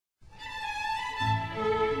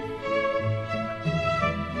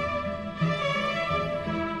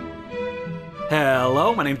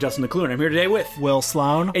Hello, my name's Justin McClure, and I'm here today with Will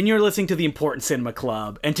Sloan. And you're listening to the Important Cinema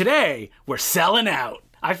Club. And today, we're selling out.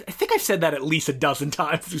 I think I've said that at least a dozen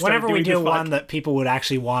times. Whenever we do one that people would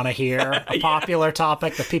actually want to hear, a popular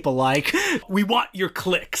topic that people like. We want your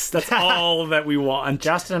clicks. That's all that we want.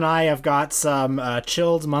 Justin and I have got some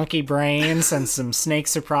chilled monkey brains and some snake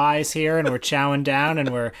surprise here, and we're chowing down,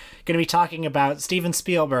 and we're going to be talking about Steven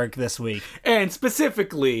Spielberg this week. And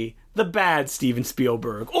specifically, the bad Steven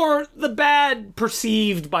Spielberg, or the bad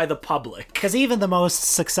perceived by the public. Because even the most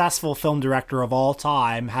successful film director of all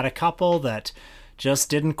time had a couple that just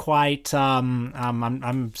didn't quite,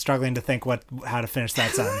 I'm struggling to think how to finish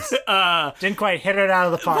that sentence. Didn't quite hit it out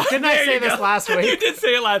of the park. Didn't I say this last week? You did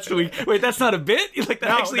say it last week. Wait, that's not a bit? That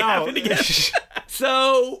actually happened again?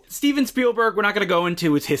 So, Steven Spielberg, we're not going to go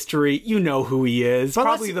into his history. You know who he is. But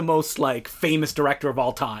probably the most, famous director of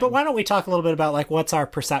all time. But why don't we talk a little bit about, what's our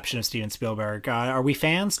perception of Steven Spielberg? Are we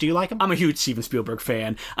fans? Do you like him? I'm a huge Steven Spielberg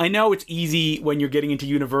fan. I know it's easy when you're getting into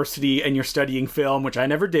university and you're studying film, which I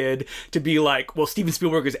never did, to be like, well, Steven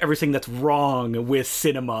Spielberg is everything that's wrong with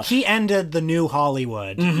cinema. He ended the new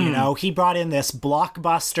Hollywood. Mm-hmm. He brought in this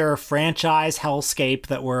blockbuster franchise hellscape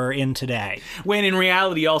that we're in today. When in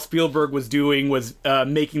reality, all Spielberg was doing was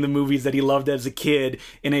making the movies that he loved as a kid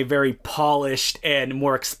in a very polished and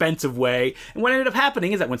more expensive way. And what ended up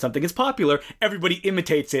happening is that when something is popular, everybody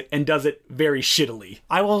imitates it and does it very shittily.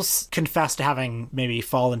 I will confess to having maybe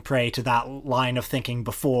fallen prey to that line of thinking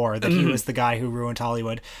before, that he was the guy who ruined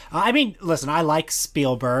Hollywood. I mean, listen, I like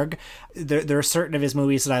Spielberg. There are certain of his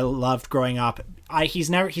movies that I loved growing up. He's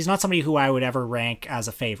not somebody who I would ever rank as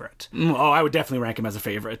a favorite. I would definitely rank him as a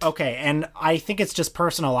favorite. Okay, and I think it's just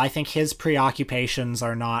personal. I think his preoccupations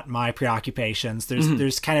are not my preoccupations.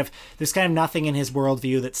 There's kind of nothing in his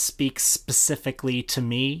worldview that speaks specifically to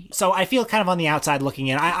me. So I feel kind of on the outside looking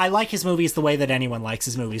in. I like his movies the way that anyone likes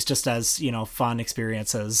his movies, just as, fun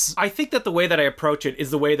experiences. I think that the way that I approach it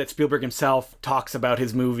is the way that Spielberg himself talks about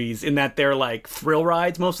his movies, in that they're like thrill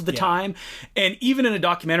rides most of the time. And even in a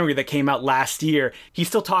documentary that came out last year, he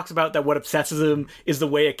still talks about that what obsesses him is the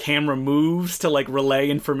way a camera moves to relay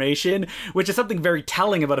information, which is something very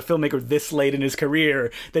telling about a filmmaker this late in his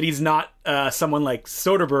career, that he's not someone like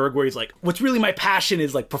Soderbergh, where he's like, what's really my passion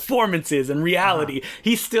is performances and reality.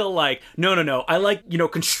 He's still no, I like,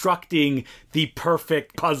 constructing the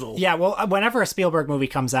perfect puzzle. Yeah, well, whenever a Spielberg movie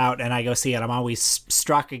comes out and I go see it, I'm always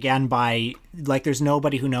struck again by, there's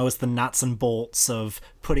nobody who knows the nuts and bolts of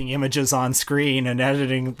putting images on screen and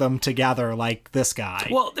editing them together like this guy.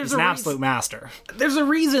 Well, he's an absolute master. There's a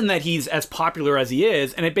reason that he's as popular as he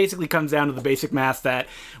is, and it basically comes down to the basic math that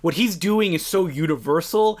what he's doing is so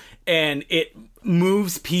universal, and it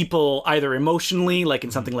moves people either emotionally, like in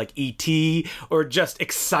something like E.T., or just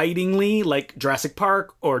excitingly, like Jurassic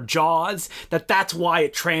Park or Jaws, that's why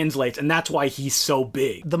it translates, and that's why he's so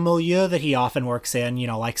big. The milieu that he often works in,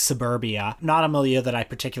 like suburbia, not a milieu that I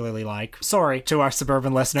particularly like. Sorry to our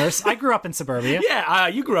suburban listeners. I grew up in suburbia. Yeah,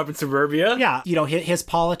 you grew up in suburbia. Yeah, his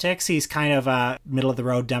politics, he's kind of a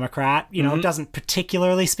middle-of-the-road Democrat, doesn't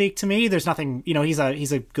particularly speak to me. There's nothing,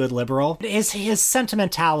 he's a good liberal. His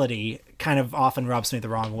sentimentality kind of often rubs me the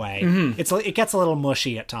wrong way. It gets a little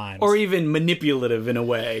mushy at times, or even manipulative in a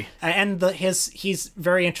way. And he's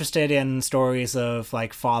very interested in stories of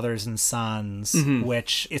fathers and sons,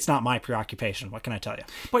 which it's not my preoccupation. What can I tell you?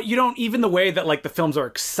 But you don't, even the way that the films are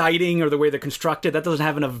exciting or the way they're constructed, that doesn't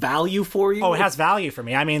have enough value for you. Oh, it has value for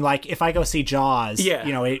me. I mean, if I go see Jaws,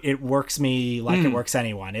 it works me like it works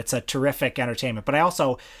anyone. It's a terrific entertainment. But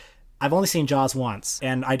I've only seen Jaws once,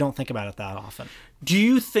 and I don't think about it that often. Do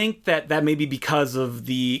you think that may be because of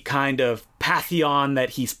the kind of pantheon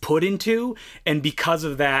that he's put into, and because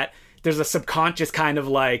of that, there's a subconscious kind of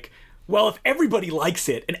well, if everybody likes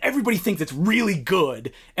it and everybody thinks it's really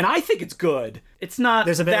good, and I think it's good, it's not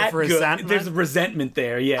there's a bit of resentment. There's a resentment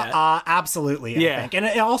there, yeah. Absolutely, I think. And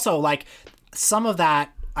it also, some of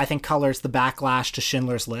that, I think, colors the backlash to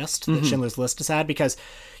Schindler's List that Schindler's List has had, because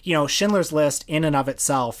Schindler's List in and of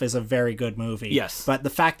itself is a very good movie. Yes. But the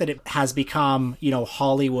fact that it has become,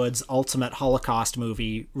 Hollywood's ultimate Holocaust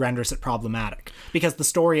movie renders it problematic, because the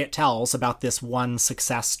story it tells about this one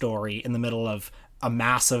success story in the middle of a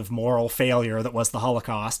massive moral failure that was the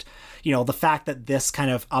Holocaust. The fact that this kind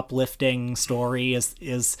of uplifting story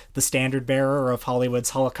is the standard bearer of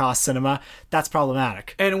Hollywood's Holocaust cinema, that's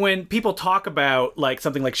problematic. And when people talk about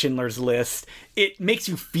something like Schindler's List, it makes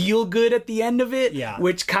you feel good at the end of it,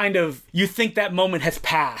 which kind of, you think that moment has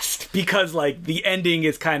passed, because the ending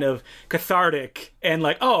is kind of cathartic and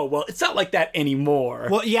oh, well, it's not like that anymore.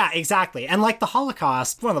 Well, yeah, exactly. And the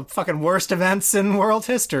Holocaust, one of the fucking worst events in world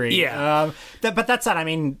history. Yeah. But that said, I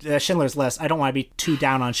mean, Schindler's List, I don't want to be too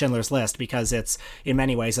down on Schindler's List because it's, in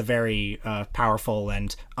many ways, a very powerful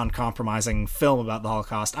and uncompromising film about the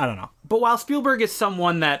Holocaust. I don't know. But while Spielberg is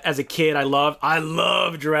someone that, as a kid, I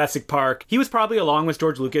love Jurassic Park, he was probably, along with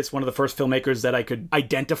George Lucas, one of the first filmmakers that I could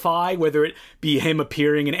identify, whether it be him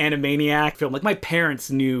appearing in Animaniac film. Like, my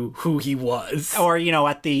parents knew who he was. Or, you know,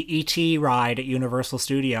 at the E.T. ride at Universal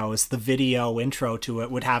Studios, the video intro to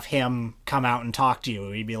it would have him come out and talk to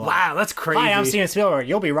you. He'd be like, wow, that's crazy. Hi, I'm Steven Spielberg.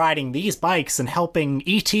 You'll be riding these bikes and helping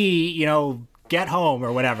E.T., you know, get home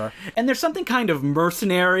or whatever. And there's something kind of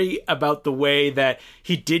mercenary about the way that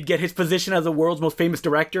he did get his position as the world's most famous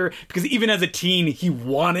director, because even as a teen, he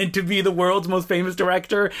wanted to be the world's most famous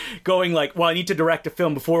director, going like, well, I need to direct a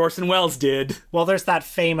film before Orson Welles did. Well, there's that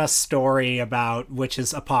famous story about, which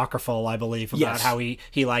is apocryphal, I believe, about how he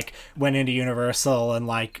like went into Universal and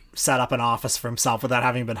like set up an office for himself without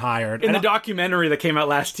having been hired. In the documentary that came out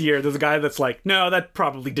last year, there's a guy that's like, no, that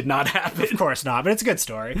probably did not happen. Of course not, but it's a good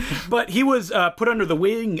story. But he was put under the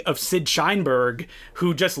wing of Sid Sheinberg,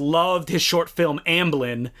 who just loved his short film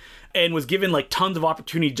Amblin, and was given like tons of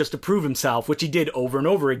opportunity just to prove himself, which he did over and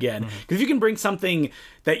over again. Because if you can bring something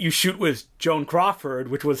that you shoot with Joan Crawford,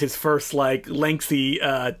 which was his first like lengthy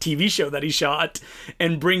TV show that he shot,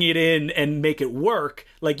 and bring it in and make it work,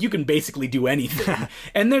 like you can basically do anything.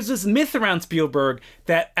 And there's this myth around Spielberg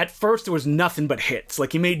that at first there was nothing but hits.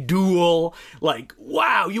 Like he made Duel, like,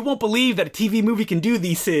 wow, you won't believe that a TV movie can do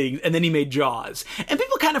these things. And then he made Jaws. And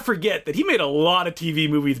people kind of forget that he made a lot of TV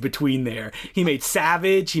movies between there. He made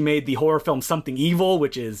Savage, he made the horror film Something Evil,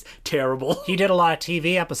 which is terrible. He did a lot of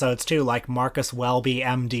TV episodes too, like Marcus Welby,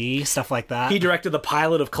 MD, stuff like that. He directed the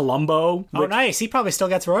pilot of Columbo. Oh, nice. He probably still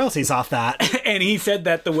gets royalties off that. And he said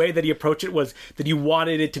that the way that he approached it was that he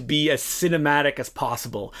wanted it to be as cinematic as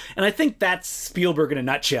possible. And I think that's Spielberg in a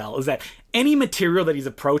nutshell, is that any material that he's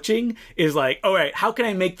approaching is like, all right, how can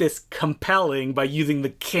I make this compelling by using the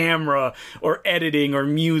camera or editing or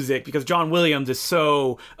music? Because John Williams is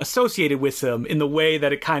so associated with him in the way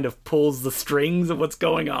that it kind of pulls the strings of what's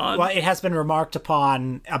going on. Well, it has been remarked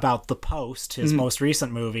upon about The Post, his most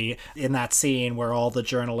recent movie, in that scene where all the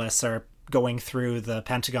journalists are going through the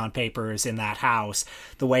Pentagon Papers in that house,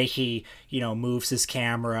 the way he, you know, moves his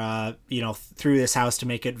camera, you know, through this house to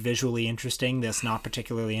make it visually interesting, this not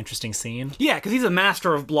particularly interesting scene. Yeah, because he's a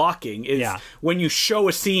master of blocking. When you show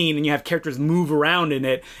a scene and you have characters move around in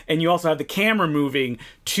it, and you also have the camera moving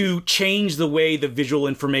to change the way the visual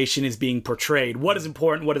information is being portrayed. What is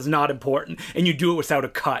important, what is not important, and you do it without a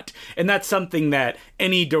cut. And that's something that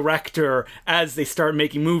any director, as they start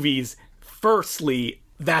making movies, firstly,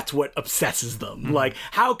 that's what obsesses them. Like,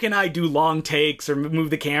 how can I do long takes or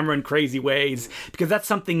move the camera in crazy ways? Because that's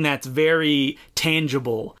something that's very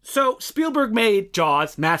tangible. So Spielberg made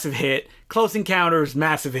Jaws, massive hit. Close Encounters,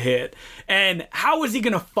 massive hit. And how was he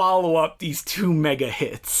going to follow up these two mega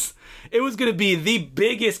hits? It was going to be the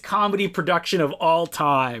biggest comedy production of all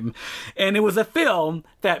time. And it was a film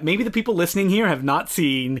that maybe the people listening here have not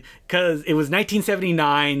seen, because it was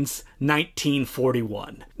 1979's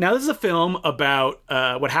 1941. Now, this is a film about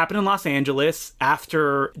what happened in Los Angeles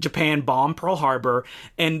after Japan bombed Pearl Harbor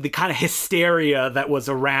and the kind of hysteria that was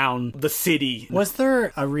around the city. Was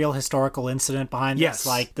there a real historical incident behind this? Yes.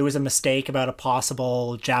 Like, there was a mistake about a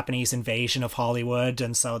possible Japanese invasion of Hollywood,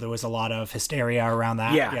 and so there was a lot of hysteria around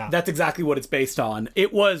that? Yeah, that's exactly what it's based on.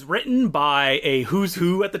 It was written by a who's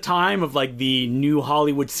who at the time of, like, the new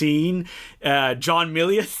Hollywood scene. John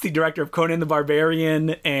Milius, the director of Conan the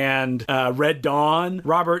Barbarian and Red Dawn,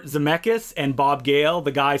 Robert Zemeckis and Bob Gale,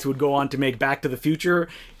 the guys who would go on to make Back to the Future.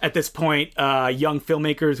 At this point, young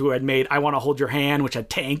filmmakers who had made I Want to Hold Your Hand, which had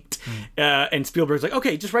tanked. And Spielberg's like,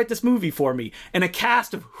 okay, just write this movie for me. And a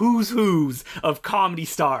cast of who's who's of comedy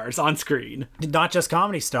stars on screen. Not just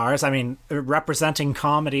comedy stars. I mean, representing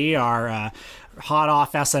comedy are hot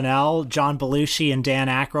off SNL, John Belushi and Dan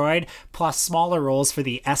Aykroyd, plus smaller roles for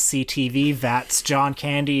the SCTV vets, John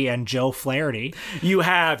Candy and Joe Flaherty. You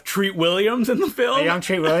have Treat Williams in the film. A young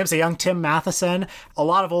Treat Williams, a young Tim Matheson. A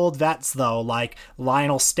lot of old vets, though, like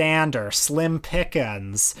Lionel Stander, Slim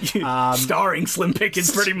Pickens. Starring Slim Pickens,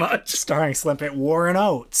 pretty much. Starring Slim Pickens, Warren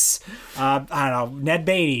Oates. I don't know, Ned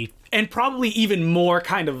Beatty. And probably even more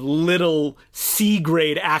kind of little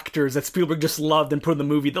C-grade actors that Spielberg just loved and put in the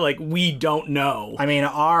movie that, like, we don't know. I mean,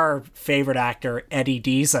 our favorite actor, Eddie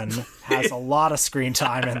Deason, has a lot of screen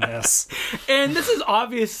time in this. And this is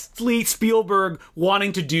obviously Spielberg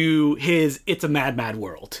wanting to do his It's a Mad, Mad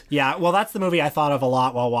World. Yeah, well, that's the movie I thought of a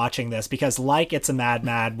lot while watching this, because like It's a Mad,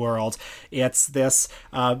 Mad World, it's this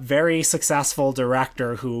very successful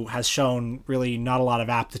director who has shown really not a lot of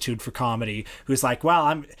aptitude for comedy, who's like, well,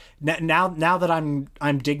 I'm now that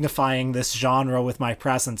I'm dignifying this genre with my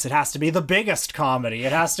presence, it has to be the biggest comedy.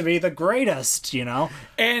 It has to be the greatest, you know?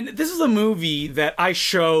 And this is a movie that I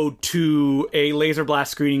showed to a Laser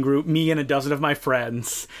Blast screening group, me and a dozen of my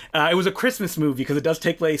friends. It was a Christmas movie because it does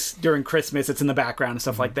take place during Christmas. It's in the background and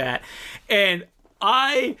stuff like that. And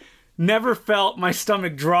I never felt my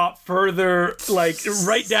stomach drop further, like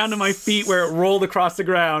right down to my feet where it rolled across the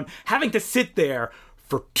ground, having to sit there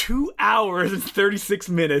for 2 hours and 36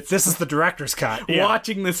 minutes. This is the director's cut.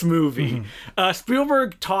 Watching this movie.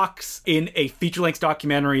 Spielberg talks in a feature-length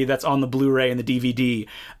documentary that's on the Blu-ray and the DVD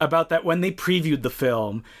about that when they previewed the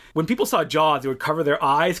film, when people saw Jaws, they would cover their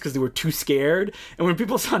eyes because they were too scared. And when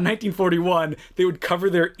people saw 1941, they would cover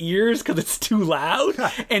their ears because it's too loud.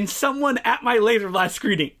 And someone at my Laser Blast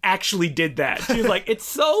screening actually did that. She was like, it's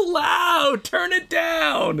so loud, turn it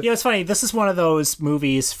down. Yeah, it's funny. This is one of those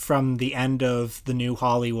movies from the end of the New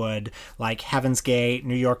Hollywood, like Heaven's Gate,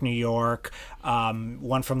 New York, New York,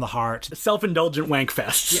 One from the Heart. Self-indulgent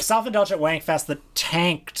wankfest. Yeah, self-indulgent wankfest that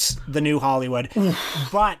tanked the New Hollywood.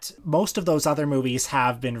 But most of those other movies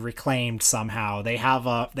have been reclaimed somehow. They have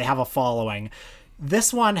a following.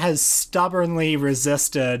 This one has stubbornly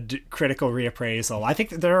resisted critical reappraisal. I think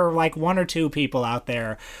that there are like one or two people out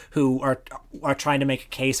there who are trying to make a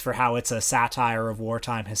case for how it's a satire of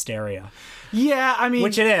wartime hysteria. Yeah, I mean...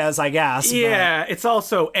 Which it is, I guess. Yeah, it's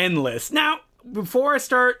also endless. Now, before I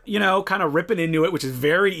start, kind of ripping into it, which is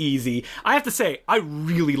very easy, I have to say, I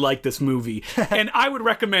really like this movie. And I would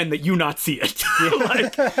recommend that you not see it.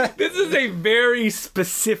 This is a very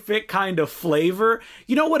specific kind of flavor.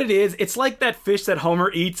 You know what it is? It's like that fish that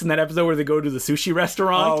Homer eats in that episode where they go to the sushi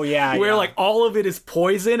restaurant. Oh, yeah. Where, all of it is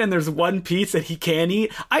poison and there's one piece that he can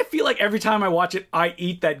eat. I feel like every time I watch it, I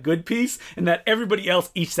eat that good piece and that everybody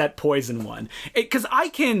else eats that poison one. Because I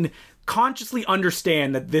can consciously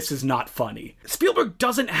understand that this is not funny. Spielberg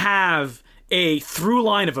doesn't have a through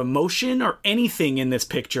line of emotion or anything in this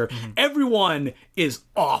picture. Everyone is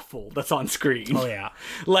awful that's on screen. Oh, yeah.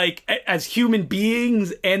 As human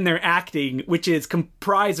beings and their acting, which is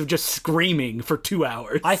comprised of just screaming for 2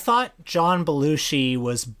 hours. I thought John Belushi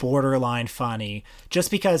was borderline funny,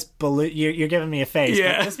 just because you're giving me a face.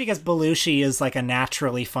 Yeah. But just because Belushi is like a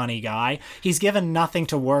naturally funny guy. He's given nothing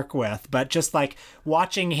to work with, but just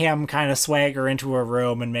watching him kind of swagger into a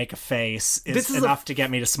room and make a face is enough to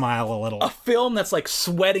get me to smile a little. A film that's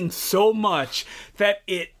sweating so much that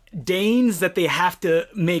it deigns that they have to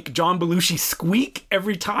make John Belushi squeak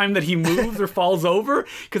every time that he moves or falls over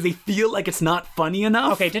because they feel like it's not funny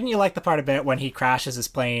enough. Okay, didn't you like the part a bit when he crashes his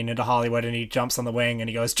plane into Hollywood and he jumps on the wing and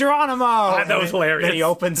he goes, Geronimo! That was hilarious. Then he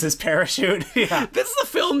opens his parachute. Yeah. This is a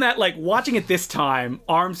film that, watching it this time,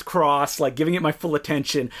 arms crossed, giving it my full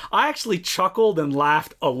attention, I actually chuckled and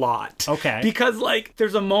laughed a lot. Okay. Because,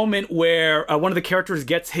 there's a moment where one of the characters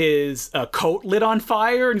gets his coat lit on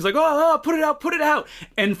fire and he's like, oh, put it out.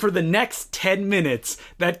 And for the next 10 minutes,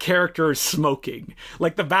 that character is smoking.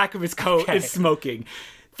 The back of his coat is smoking.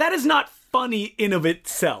 That is not funny in of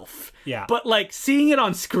itself. Yeah. But seeing it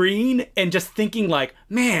on screen and just thinking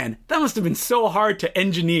man, that must have been so hard to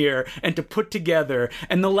engineer and to put together,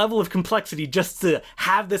 and the level of complexity just to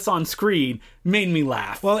have this on screen made me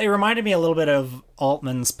laugh. Well, it reminded me a little bit of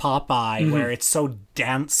Altman's Popeye, where it's so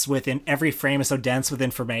dense within every frame is so dense with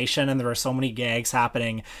information, and there are so many gags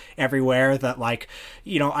happening everywhere that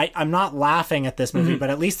I'm not laughing at this movie, but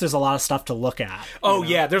at least there's a lot of stuff to look at. Oh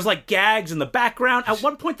yeah, there's gags in the background. At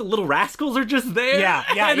one point the Little Rascals are just there.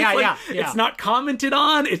 Yeah. It's not commented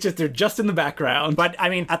on, it's just they're just in the background. But I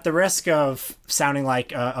mean, at the risk of sounding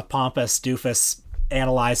like a pompous doofus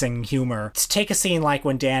analyzing humor, to take a scene like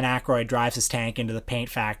when Dan Aykroyd drives his tank into the paint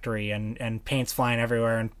factory and paint's flying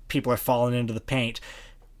everywhere and people are falling into the paint.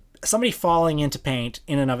 Somebody falling into paint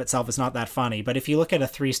in and of itself is not that funny, but if you look at a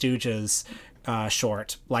Three Stooges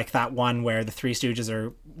short, like that one where the Three Stooges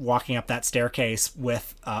are walking up that staircase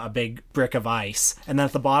with a big brick of ice, and then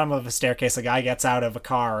at the bottom of a staircase a guy gets out of a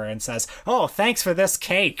car and says, oh, thanks for this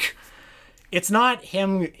cake. It's not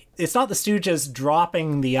the Stooges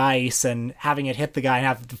dropping the ice and having it hit the guy and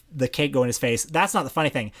have the cake go in his face. That's not the funny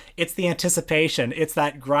thing. It's the anticipation. It's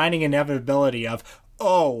that grinding inevitability of,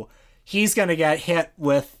 oh, he's going to get hit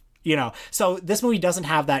with So this movie doesn't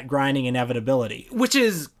have that grinding inevitability. Which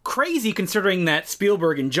is crazy considering that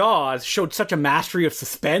Spielberg in Jaws showed such a mastery of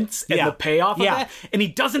suspense and the payoff of that. And he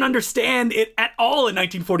doesn't understand it at all in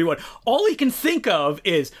 1941. All he can think of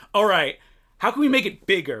is, all right, how can we make it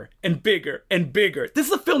bigger and bigger and bigger? This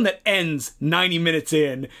is a film that ends 90 minutes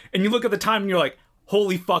in, and you look at the time and you're like,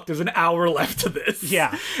 holy fuck, there's an hour left to this.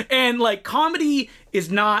 Yeah. And like, comedy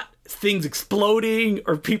is not things exploding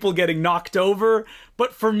or people getting knocked over,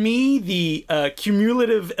 but for me, the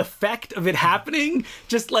cumulative effect of it happening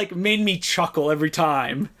just like made me chuckle every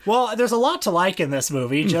time. Well, there's a lot to like in this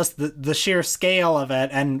movie, just the sheer scale of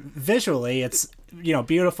it, and visually it's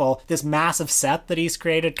beautiful. This massive set that he's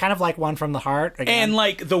created, kind of like One from the Heart again. And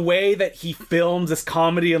like the way that he films this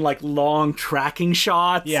comedy in like long tracking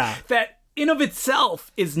shots, that in of itself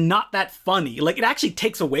is not that funny. Like, it actually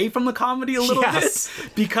takes away from the comedy a little bit,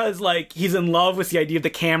 because like he's in love with the idea of the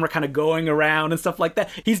camera kind of going around and stuff like that.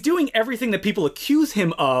 He's doing everything that people accuse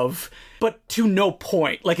him of, but to no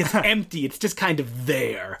point. Like, it's empty. It's just kind of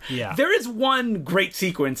there. Yeah. There is one great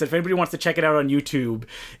sequence, if anybody wants to check it out on YouTube,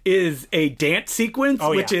 is a dance sequence,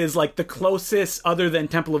 which is like the closest, other than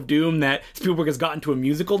Temple of Doom, that Spielberg has gotten to a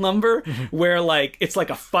musical number, where like it's like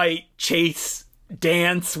a fight, chase,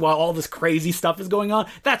 dance while all this crazy stuff is going on.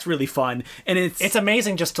 That's really fun, and it's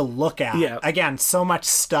amazing just to look at. Again, so much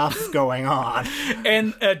stuff going on.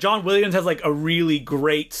 And John Williams has like a really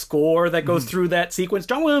great score that goes through that sequence.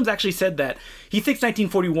 John Williams actually said that he thinks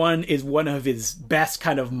 1941 is one of his best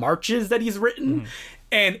kind of marches that he's written.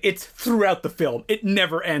 And it's throughout the film. It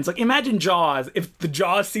never ends. Like, imagine Jaws if the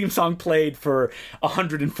Jaws theme song played for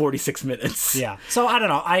 146 minutes. Yeah. So, I don't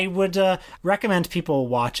know. I would recommend people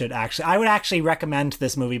watch it, actually. I would actually recommend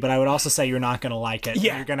this movie, but I would also say you're not going to like it.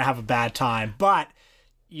 Yeah. You're going to have a bad time. But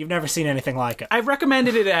you've never seen anything like it. I've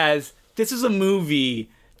recommended it as, this is a movie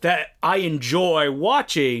that I enjoy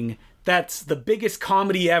watching, that's the biggest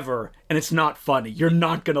comedy ever, and it's not funny. You're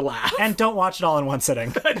not gonna laugh. And don't watch it all in one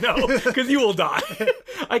sitting. No, because you will die.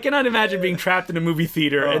 I cannot imagine being trapped in a movie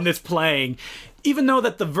theater and this playing. Even though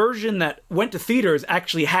that the version that went to theaters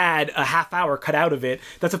actually had a half hour cut out of it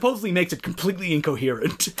that supposedly makes it completely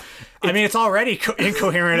incoherent. I mean, it's already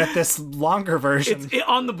incoherent at this longer version. It's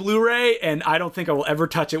on the Blu-ray, and I don't think I will ever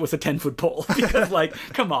touch it with a 10-foot pole. Because, like,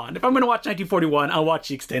 come on. If I'm going to watch 1941, I'll watch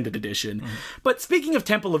the extended edition. But speaking of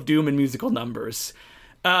Temple of Doom and musical numbers,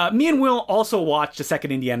 me and Will also watched a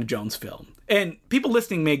second Indiana Jones film. And people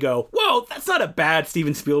listening may go, whoa, that's not a bad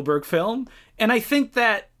Steven Spielberg film. And I think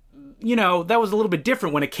that, that was a little bit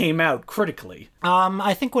different when it came out critically.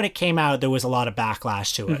 I think when it came out, there was a lot of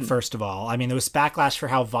backlash to it, first of all. I mean, there was backlash for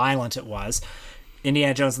how violent it was.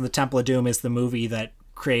 Indiana Jones and the Temple of Doom is the movie that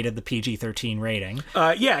created the PG-13 rating.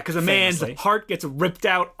 Because a man's heart gets ripped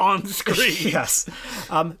out on screen. Yes.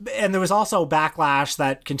 And there was also backlash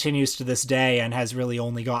that continues to this day and has really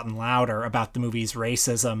only gotten louder about the movie's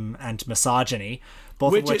racism and misogyny,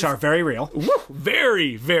 both of which are very real.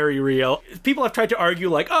 Very, very real. People have tried to argue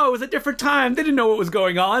like, oh, it was a different time. They didn't know what was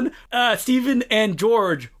going on. Stephen and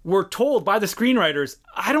George were told by the screenwriters,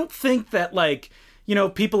 I don't think that, like,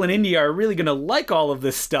 people in India are really going to like all of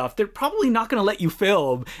this stuff. They're probably not going to let you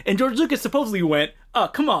film. And George Lucas supposedly went, oh,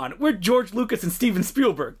 come on. We're George Lucas and Steven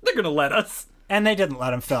Spielberg. They're going to let us. And they didn't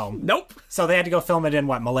let him film. Nope. So they had to go film it in,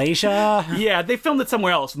 Malaysia? Yeah, they filmed it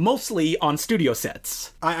somewhere else, mostly on studio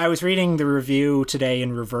sets. I was reading the review today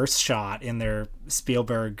in reverse shot in their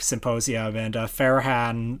Spielberg symposium, and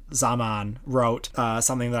Farhan Zaman wrote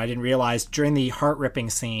something that I didn't realize. During the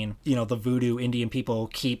heart-ripping scene, the voodoo Indian people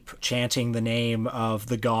keep chanting the name of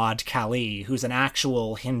the god Kali, who's an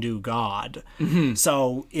actual Hindu god.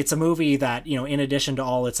 So it's a movie that, in addition to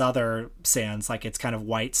all its other sins, like its kind of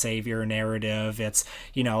white savior narrative, it's,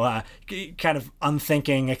 kind of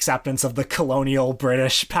unthinking acceptance of the colonial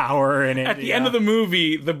British power in India. At the end of the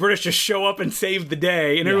movie, the British just show up and save the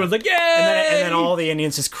day, and everyone's like, yay! And then all the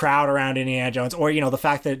Indians just crowd around Indiana Jones, or the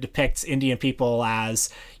fact that it depicts Indian people as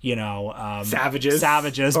savages,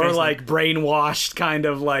 or basically. Like brainwashed kind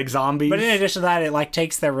of like zombies. But in addition to that, it like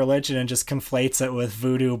takes their religion and just conflates it with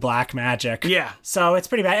voodoo black magic. Yeah, so it's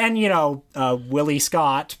pretty bad. And Willie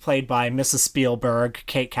Scott, played by Mrs. Spielberg,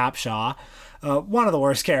 Kate Capshaw. One of the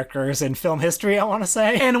worst characters in film history, I want to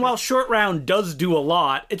say. And while Short Round does do a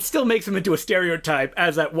lot, it still makes him into a stereotype,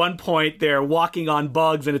 as at one point they're walking on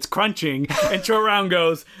bugs and it's crunching, and Short Round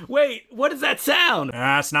goes, wait, what does that sound?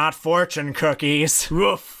 That's not fortune cookies.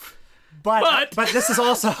 Woof. But this is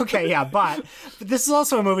also but this is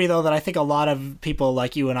also a movie though that I think a lot of people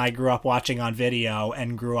like you and I grew up watching on video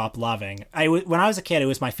and grew up loving. When I was a kid, it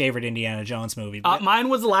was my favorite Indiana Jones movie. Mine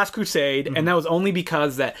was The Last Crusade, and that was only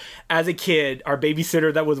because that as a kid, our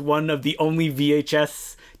babysitter, that was one of the only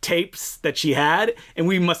VHS tapes that she had, and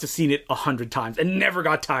we must have seen it 100 times and never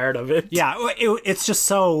got tired of it. Yeah, it's just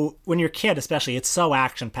so, when you're a kid especially, it's so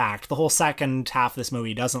action-packed. The whole second half of this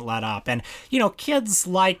movie doesn't let up. And, kids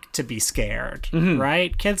like to be scared,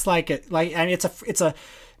 right? Kids like it. I mean, it's a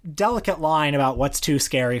delicate line about what's too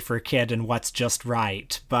scary for a kid and what's just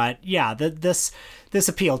right. But yeah, this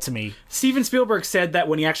appealed to me. Steven Spielberg said that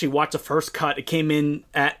when he actually watched the first cut, it came in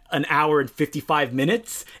at an hour and 55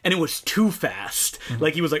 minutes, and it was too fast.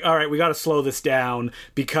 Like, he was like, all right, we got to slow this down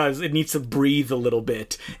because it needs to breathe a little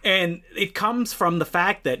bit. And it comes from the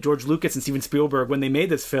fact that George Lucas and Steven Spielberg, when they made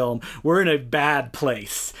this film, were in a bad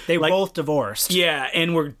place. They were both divorced. Yeah,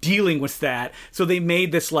 and we're dealing with that. So they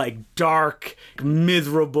made this, dark,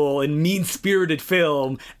 miserable, and mean-spirited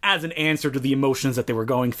film as an answer to the emotions that they were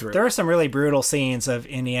going through. There are some really brutal scenes of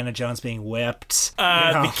Indiana Jones being whipped.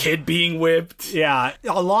 The kid being whipped. Yeah,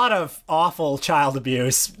 a lot of awful child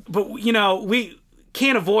abuse. But, we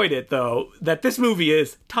can't avoid it, though, that this movie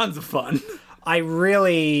is tons of fun. I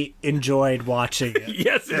really enjoyed watching it.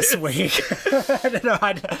 Yes, this week.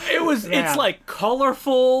 It's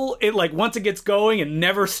colorful. It once it gets going, it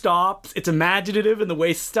never stops. It's imaginative in the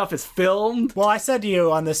way stuff is filmed. Well, I said to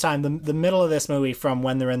you on this time, the middle of this movie, from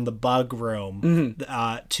when they're in the bug room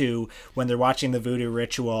to when they're watching the voodoo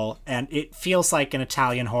ritual, and it feels like an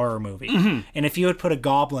Italian horror movie. And if you had put a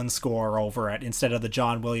Goblin score over it instead of the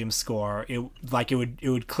John Williams score, it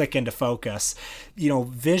would click into focus.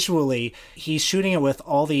 Visually, he's shooting it with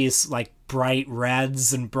all these bright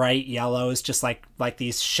reds and bright yellows, just like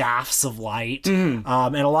these shafts of light, and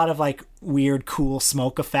a lot of weird cool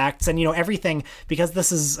smoke effects, and everything, because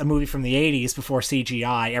this is a movie from the 80s before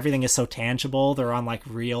CGI, everything is so tangible. They're on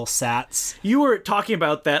real sets. You were talking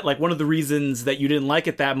about that, one of the reasons that you didn't like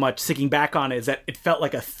it that much, thinking back on it, is that it felt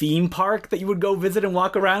like a theme park that you would go visit and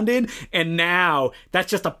walk around in, and now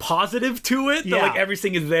that's just a positive to it. Yeah. That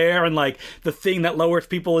everything is there, and the thing that lowers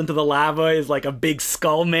people into the lava is a big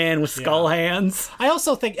skull man with skull hands. I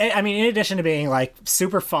also think, in addition to being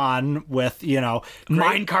super fun with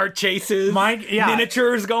minecart chases,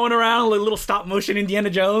 miniatures going around, little stop motion Indiana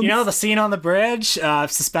Jones. The scene on the bridge,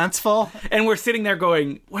 suspenseful. And we're sitting there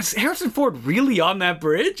going, was Harrison Ford really on that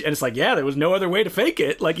bridge? And it's yeah, there was no other way to fake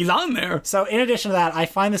it. He's on there. So in addition to that, I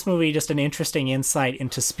find this movie just an interesting insight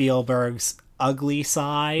into Spielberg's ugly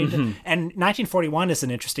side. And 1941 is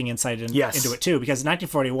an interesting insight into it too, because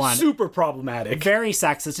 1941, super problematic, very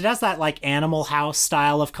sexist. It has that Animal House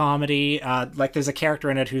style of comedy. There's a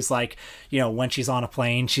character in it who's when she's on a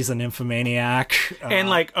plane, she's a nymphomaniac, and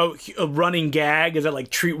a running gag is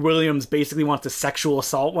that Treat Williams basically wants to sexual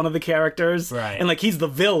assault one of the characters, right? And he's the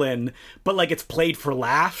villain, but it's played for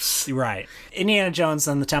laughs, right? Indiana Jones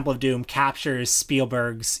and the Temple of Doom captures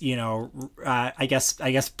Spielberg's I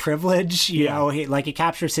guess privilege. He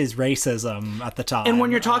captures his racism at the time. And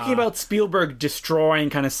when you're talking about Spielberg destroying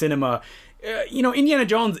kind of cinema, Indiana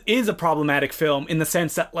Jones is a problematic film in the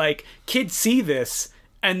sense that kids see this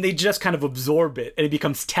and they just kind of absorb it, and it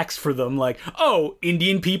becomes text for them.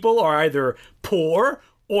 Indian people are either poor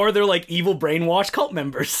or they're evil brainwashed cult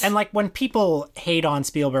members. And when people hate on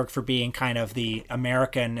Spielberg for being kind of the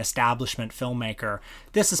American establishment filmmaker,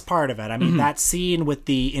 this is part of it. That scene with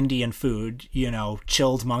the Indian food,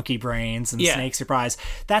 chilled monkey brains and snake surprise,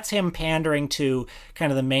 that's him pandering to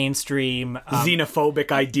kind of the mainstream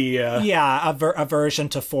xenophobic idea. Yeah, aversion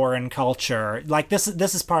to foreign culture.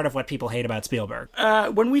 This is part of what people hate about Spielberg.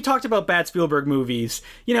 When we talked about bad Spielberg movies,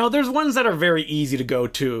 there's ones that are very easy to go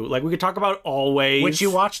to. We could talk about Always, which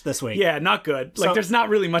you watched this week. Yeah, not good. There's not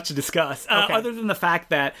really much to discuss, other than the fact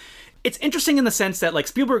that it's interesting in the sense that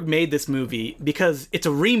Spielberg made this movie because it's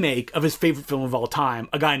a remake of his favorite film of all time,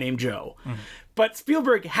 A Guy Named Joe. But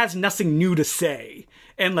Spielberg has nothing new to say,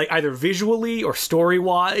 and either visually or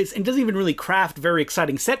story-wise, and doesn't even really craft very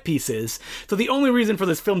exciting set pieces. So the only reason for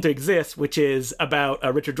this film to exist, which is about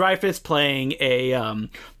Richard Dreyfuss playing a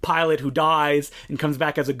pilot who dies and comes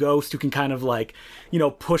back as a ghost who can kind of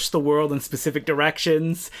push the world in specific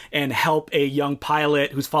directions and help a young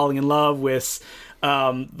pilot who's falling in love with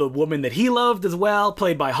the woman that he loved as well,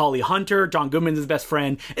 played by Holly Hunter. John Goodman's his best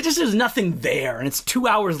friend. It just, there's nothing there, and it's 2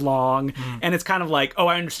 hours long, and it's kind of I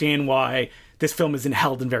understand why this film isn't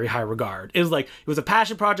held in very high regard. It was a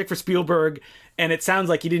passion project for Spielberg, and it sounds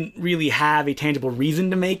like he didn't really have a tangible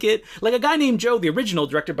reason to make it. A Guy Named Joe, the original,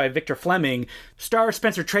 directed by Victor Fleming, stars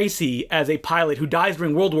Spencer Tracy as a pilot who dies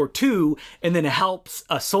during World War II and then helps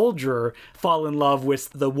a soldier fall in love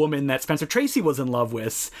with the woman that Spencer Tracy was in love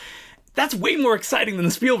with. That's way more exciting than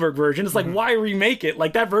the Spielberg version. It's why remake it?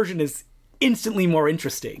 That version is instantly more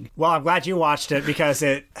interesting. Well, I'm glad you watched it because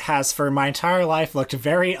it has, for my entire life, looked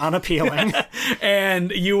very unappealing.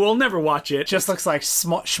 And you will never watch it. Just looks like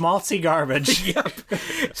schmaltzy garbage. Yep.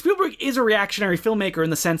 Spielberg is a reactionary filmmaker in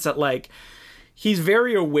the sense that, like, he's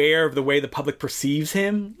very aware of the way the public perceives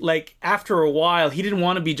him. Like, after a while, he didn't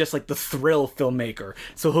want to be just like the thrill filmmaker.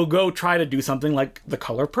 So he'll go try to do something like The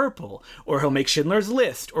Color Purple, or he'll make Schindler's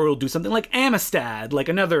List, or he'll do something like Amistad, like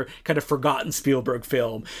another kind of forgotten Spielberg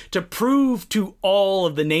film, to prove to all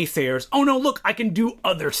of the naysayers, oh no, look, I can do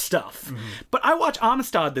other stuff. Mm-hmm. But I watched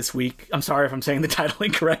Amistad this week. I'm sorry if I'm saying the title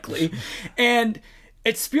incorrectly. And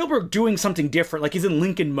it's Spielberg doing something different. Like, he's in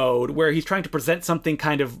Lincoln mode, where he's trying to present something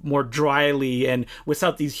kind of more dryly and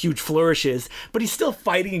without these huge flourishes, but he's still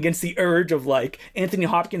fighting against the urge of, like, Anthony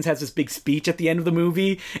Hopkins has this big speech at the end of the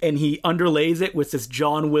movie, and he underlays it with this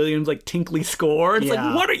John Williams, like, tinkly score. It's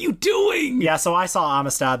like, what are you doing? Yeah, so I saw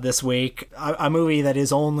Amistad this week, a movie that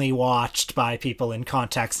is only watched by people in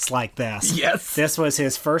contexts like this. Yes. This was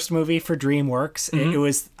his first movie for DreamWorks. Mm-hmm.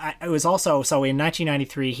 It was also, so in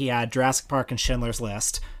 1993, he had Jurassic Park and Schindler's List.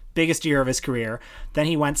 Biggest year of his career. Then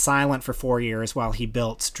he went silent for 4 years while he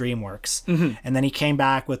built DreamWorks. Mm-hmm. And then he came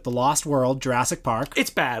back with The Lost World, Jurassic Park. It's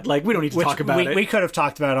bad. Like, we don't need to talk about it. We could have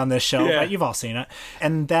talked about it on this show, but you've all seen it.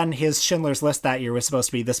 And then his Schindler's List that year was supposed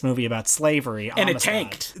to be this movie about slavery. And it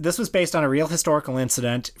tanked. This was based on a real historical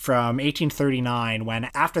incident from 1839 when,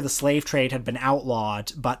 after the slave trade had been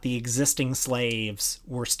outlawed, but the existing slaves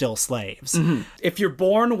were still slaves. Mm-hmm. If you're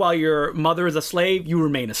born while your mother is a slave, you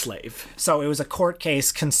remain a slave. So it was a court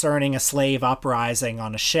case concerning a slave uprising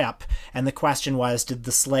on a ship, and the question was, did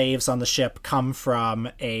the slaves on the ship come from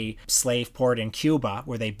a slave port in Cuba?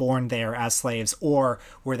 Were they born there as slaves, or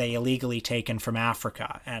were they illegally taken from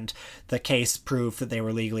Africa? And the case proved that they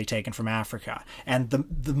were legally taken from Africa. And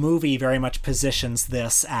the movie very much positions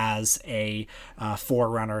this as a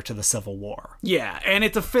forerunner to the Civil War. Yeah, and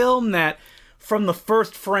it's a film that, from the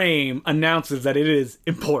first frame, announces that it is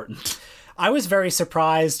important. I was very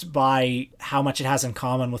surprised by how much it has in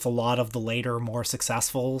common with a lot of the later, more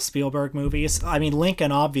successful Spielberg movies. I mean,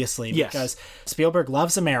 Lincoln, obviously, because Spielberg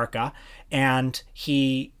loves America, and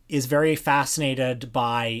he is very fascinated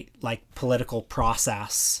by, like, political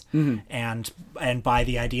process, mm-hmm. and by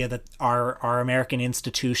the idea that our American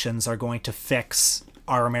institutions are going to fix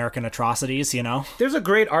our American atrocities, you know? There's a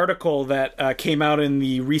great article that came out in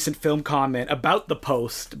the recent film comment about The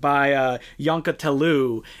Post by Yonka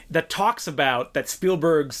Tellu that talks about that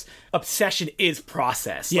Spielberg's obsession is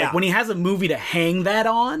process. Yeah. Like, when he has a movie to hang that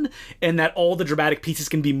on, and that all the dramatic pieces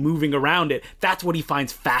can be moving around it, that's what he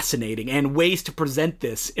finds fascinating, and ways to present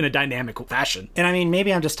this in a dynamic fashion. And I mean,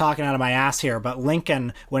 maybe I'm just talking out of my ass here, but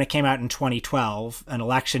Lincoln, when it came out in 2012, an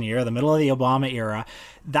election year, the middle of the Obama era,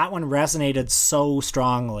 that one resonated so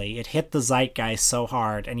strongly. It hit the zeitgeist so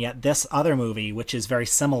hard, and yet this other movie, which is very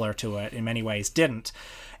similar to it in many ways, didn't.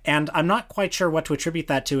 And I'm not quite sure what to attribute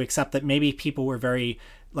that to, except that maybe people were very,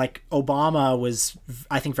 like, Obama was,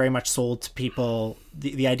 I think, very much sold to people.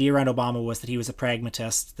 The idea around Obama was that he was a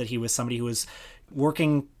pragmatist, that he was somebody who was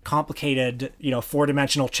working complicated,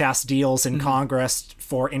 four-dimensional chess deals in mm-hmm. Congress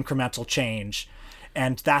for incremental change.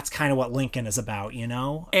 And that's kind of what Lincoln is about, you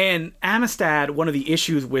know? And Amistad, one of the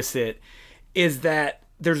issues with it is that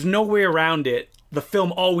there's no way around it. The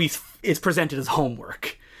film always is presented as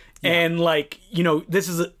homework. Yeah. And, like, this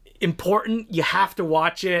is important. You have to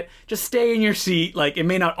watch it. Just stay in your seat. Like, it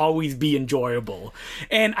may not always be enjoyable.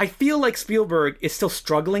 And I feel like Spielberg is still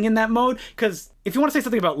struggling in that mode, because if you want to say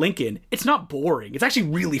something about Lincoln, it's not boring. It's actually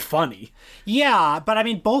really funny. Yeah, but I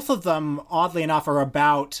mean, both of them, oddly enough, are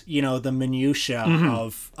about, the minutiae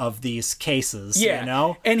mm-hmm. of these cases,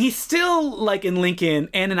 yeah. And he still, like in Lincoln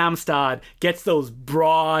and in Amistad, gets those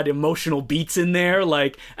broad emotional beats in there.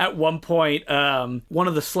 Like, at one point, one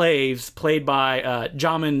of the slaves, played by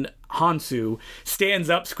Jamin Hansu, stands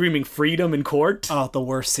up screaming freedom in court. Oh, the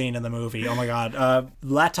worst scene in the movie. Oh my god.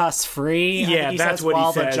 Let us free. Yeah, that's what he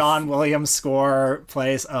says. While the John Williams score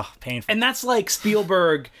plays. Oh, painful. And that's like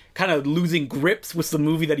Spielberg kind of losing grips with the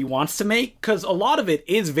movie that he wants to make, because a lot of it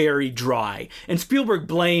is very dry. And Spielberg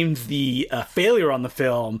blames the failure on the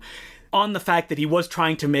film on the fact that he was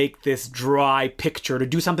trying to make this dry picture, to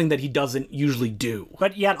do something that he doesn't usually do.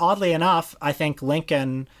 But yet, oddly enough, I think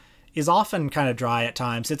Lincoln is often kind of dry at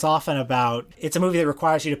times. It's often about, it's a movie that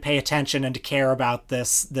requires you to pay attention and to care about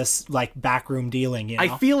this like backroom dealing,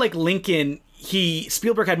 I feel like Lincoln,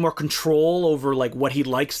 Spielberg had more control over like what he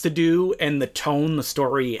likes to do and the tone the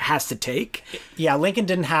story has to take. Yeah, Lincoln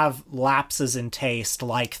didn't have lapses in taste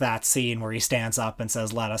like that scene where he stands up and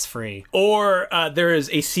says, "Let us free." Or there is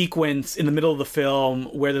a sequence in the middle of the film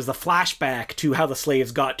where there's a flashback to how the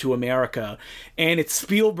slaves got to America, and it's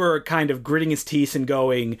Spielberg kind of gritting his teeth and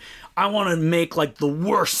going, I want to make like the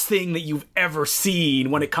worst thing that you've ever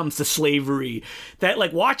seen when it comes to slavery. That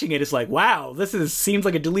like watching it is like, wow, seems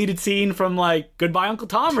like a deleted scene from like Goodbye Uncle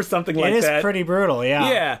Tom or something like that. It is pretty brutal, yeah.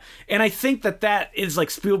 Yeah, and I think that is like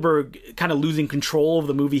Spielberg kind of losing control of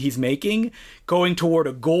the movie he's making, going toward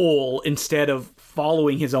a goal instead of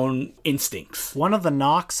following his own instincts. One of the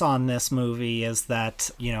knocks on this movie is that,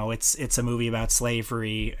 it's a movie about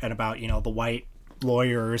slavery and about, the white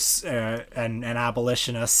lawyers and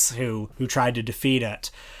abolitionists who tried to defeat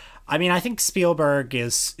it. I mean, I think Spielberg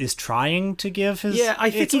is trying to give his... Yeah, I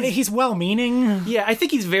think he's well-meaning. Yeah, I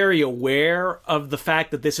think he's very aware of the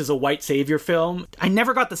fact that this is a white savior film. I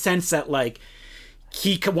never got the sense that, like,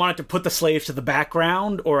 he wanted to put the slaves to the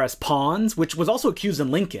background or as pawns, which was also accused in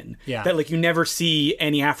Lincoln. Yeah. That, like, you never see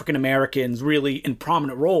any African Americans really in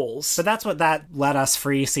prominent roles. But that's what that Let Us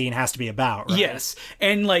Free scene has to be about, right? Yes.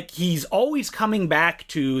 And, like, he's always coming back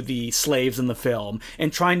to the slaves in the film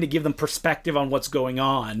and trying to give them perspective on what's going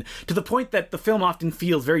on, to the point that the film often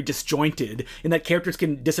feels very disjointed in that characters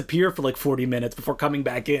can disappear for, like, 40 minutes before coming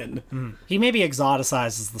back in. Mm. He maybe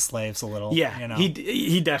exoticizes the slaves a little. Yeah,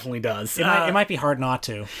 he definitely does. It might be hard not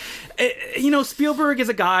to. Spielberg is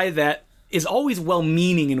a guy that is always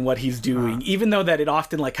well-meaning in what he's doing, even though that it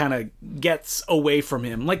often like kind of gets away from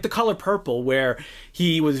him. Like The Color Purple, where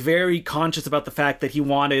he was very conscious about the fact that he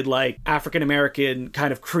wanted like African-American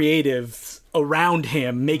kind of creatives around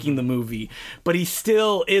him making the movie, but he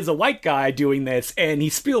still is a white guy doing this, and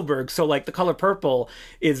he's Spielberg, so like The Color Purple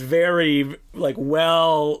is very like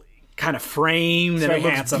well kind of framed and it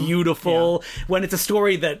looks handsome. Beautiful, when it's a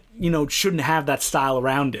story that shouldn't have that style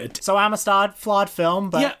around it. So Amistad, flawed film,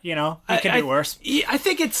 but it could be worse. I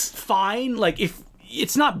think it's fine. Like if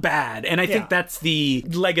it's not bad, and I think that's the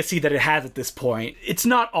legacy that it has at this point. It's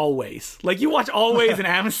not Always. Like, you watch Always and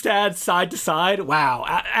Amistad side to side, wow,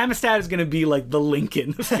 Amistad is going to be like the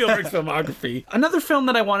Lincoln of Spielberg's filmography. Another film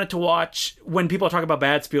that I wanted to watch when people talk about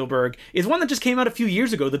bad Spielberg is one that just came out a few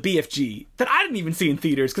years ago, The BFG, that I didn't even see in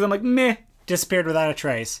theaters because I'm like, meh. Disappeared without a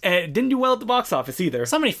trace. It didn't do well at the box office either.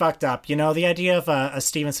 Somebody fucked up. The idea of a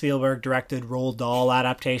Steven Spielberg directed Roald Dahl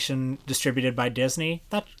adaptation distributed by Disney,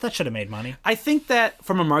 that should have made money. I think that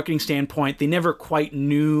from a marketing standpoint, they never quite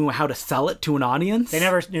knew how to sell it to an audience. They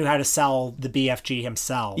never knew how to sell the BFG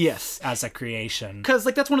himself. Yes. As a creation. Because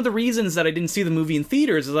like that's one of the reasons that I didn't see the movie in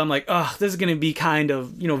theaters, is I'm like, oh, this is going to be kind of,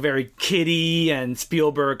 very kiddie and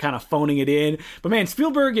Spielberg kind of phoning it in. But man,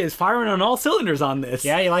 Spielberg is firing on all cylinders on this.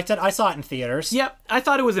 Yeah, you liked it? I saw it in theaters. Yep, I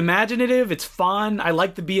thought it was imaginative, it's fun, I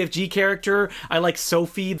like the BFG character, I like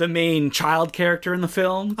Sophie, the main child character in the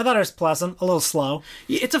film. I thought it was pleasant, a little slow.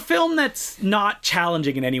 It's a film that's not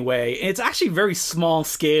challenging in any way. It's actually very small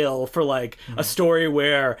scale for like a story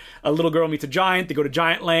where a little girl meets a giant, they go to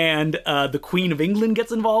Giant Land, the Queen of England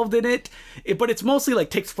gets involved in it, but it's mostly like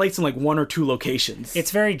takes place in like one or two locations. It's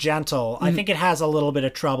very gentle. I think it has a little bit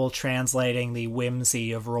of trouble translating the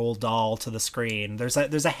whimsy of Roald Dahl to the screen. There's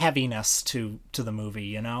a heaviness to the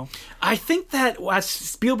movie, I think that as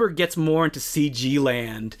Spielberg gets more into CG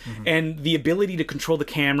land and the ability to control the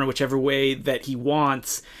camera whichever way that he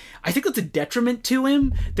wants, I think that's a detriment to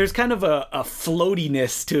him. There's kind of a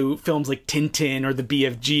floatiness to films like Tintin or the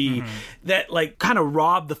BFG that like kind of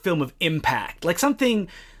rob the film of impact. Like something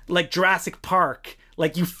like Jurassic Park,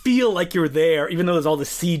 like you feel like you're there even though there's all the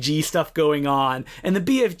CG stuff going on. And the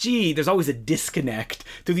BFG, there's always a disconnect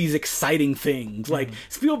to these exciting things. Like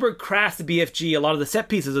Spielberg crafts the BFG, a lot of the set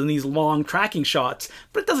pieces in these long tracking shots,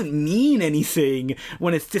 but it doesn't mean anything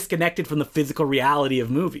when it's disconnected from the physical reality of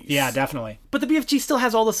movies. Yeah, definitely. But the BFG still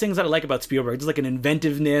has all those things that I like about Spielberg. There's like an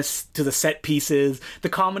inventiveness to the set pieces. The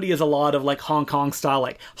comedy is a lot of like Hong Kong style,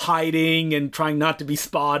 like hiding and trying not to be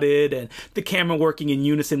spotted, and the camera working in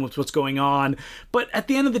unison with what's going on. But at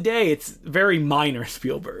the end of the day, it's very minor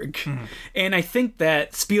Spielberg. And I think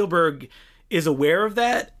that Spielberg is aware of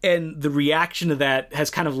that, and the reaction to that has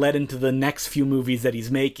kind of led into the next few movies that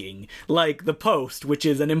he's making, like The Post, which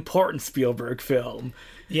is an important Spielberg film.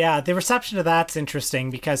 Yeah, the reception to that's interesting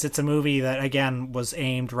because it's a movie that, again, was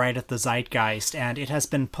aimed right at the zeitgeist, and it has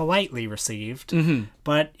been politely received,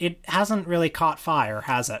 but it hasn't really caught fire,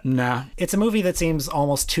 has it? Nah. It's a movie that seems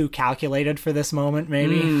almost too calculated for this moment,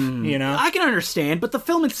 maybe, I can understand, but the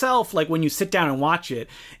film itself, like when you sit down and watch it,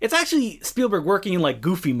 it's actually Spielberg working in like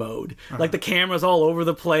goofy mode. Like the camera's all over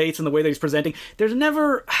the place and the way that he's presenting. There's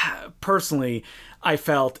never, personally, I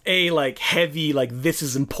felt like heavy, like this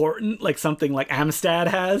is important, like something like Amistad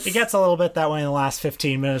has. It gets a little bit that way in the last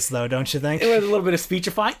 15 minutes, though, don't you think? It was a little bit of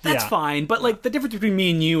speechifying. That's fine. But like the difference between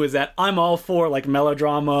me and you is that I'm all for like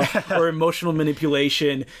melodrama or emotional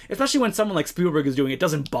manipulation, especially when someone like Spielberg is doing it. It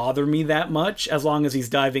doesn't bother me that much as long as he's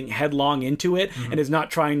diving headlong into it and is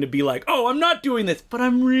not trying to be like, oh, I'm not doing this, but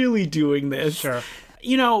I'm really doing this. Sure.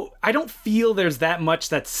 You know, I don't feel there's that much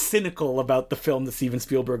that's cynical about the film that Steven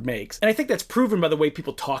Spielberg makes. And I think that's proven by the way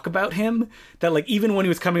people talk about him. That, like, even when he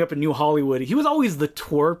was coming up in New Hollywood, he was always the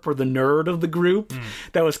twerp or the nerd of the group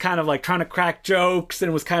that was kind of, like, trying to crack jokes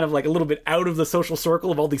and was kind of, like, a little bit out of the social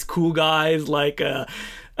circle of all these cool guys like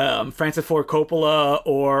Francis Ford Coppola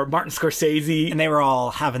or Martin Scorsese. And they were all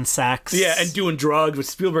having sex. Yeah, and doing drugs, which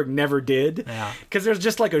Spielberg never did. Yeah. Because there's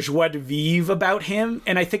just like a joie de vivre about him,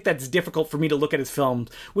 and I think that's difficult for me to look at his films,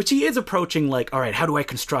 which he is approaching like, all right, how do I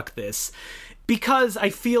construct this? Because I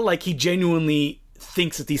feel like he genuinely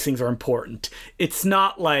thinks that these things are important. It's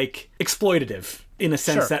not like exploitative in a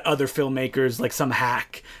sense that other filmmakers, like some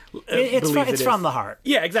hack, it's from the heart.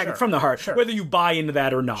 Yeah, exactly, from the heart, whether you buy into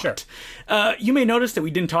that or not. Sure. You may notice that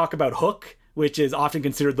we didn't talk about Hook, which is often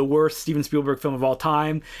considered the worst Steven Spielberg film of all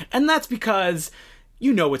time, and that's because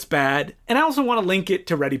you know it's bad. And I also want to link it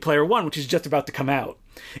to Ready Player One, which is just about to come out,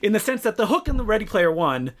 in the sense that The Hook and the Ready Player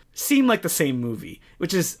One seem like the same movie,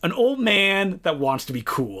 which is an old man that wants to be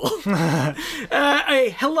cool.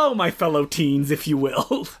 Hello, my fellow teens, if you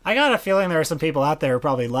will. I got a feeling there are some people out there who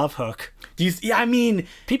probably love Hook. I mean,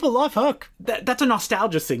 people love Hook. That's a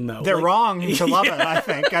nostalgia thing, though. They're wrong to love it, I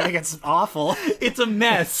think. I think it's awful. It's a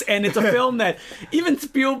mess, and it's a film that even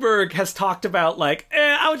Spielberg has talked about, like,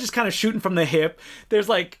 I was just kind of shooting from the hip. There's,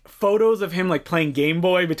 like, photos of him, like, playing Game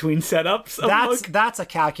Boy between setups of Hook. That's a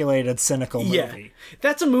calculated, cynical movie. Yeah.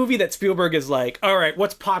 That's a movie that Spielberg is like, all right,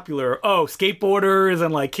 what's popular? Oh, skateboarders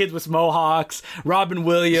and, like, kids with mohawks, Robin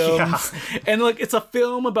Williams. Yeah. And, like, it's a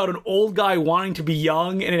film about an old guy wanting to be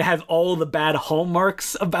young, and it has all the bad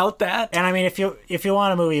hallmarks about that. And I mean, if you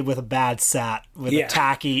want a movie with a bad set, with a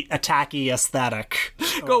tacky aesthetic,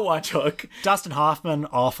 go watch Hook. Dustin Hoffman,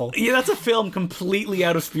 awful. Yeah, that's a film completely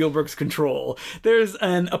out of Spielberg's control. There's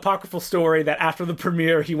an apocryphal story that after the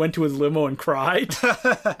premiere, he went to his limo and cried.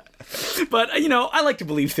 But, you know, I like to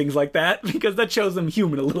believe things like that because that shows them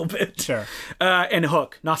human a little bit. Sure. And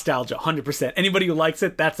Hook, nostalgia, 100%. Anybody who likes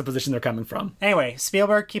it, that's the position they're coming from. Anyway,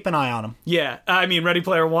 Spielberg, keep an eye on him. Yeah, I mean, Ready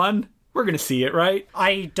Player One, we're going to see it, right?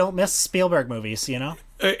 I don't miss Spielberg movies, you know?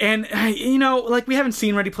 And, you know, like, we haven't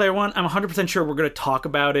seen Ready Player One. I'm 100% sure we're going to talk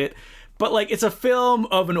about it. But, like, it's a film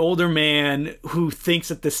of an older man who thinks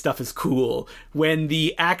that this stuff is cool when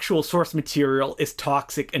the actual source material is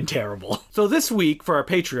toxic and terrible. So this week, for our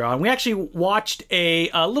Patreon, we actually watched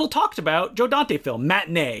a little talked about Joe Dante film,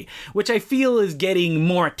 Matinee, which I feel is getting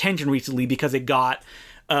more attention recently because it got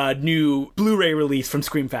a new Blu-ray release from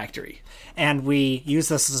Scream Factory. And we use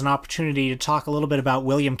this as an opportunity to talk a little bit about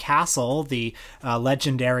William Castle, the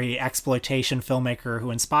legendary exploitation filmmaker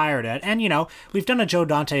who inspired it. And, you know, we've done a Joe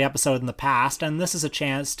Dante episode in the past, and this is a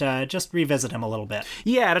chance to just revisit him a little bit.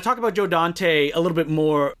 Yeah, to talk about Joe Dante a little bit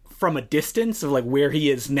more from a distance of, like, where he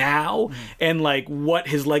is now and, like, what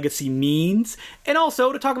his legacy means. And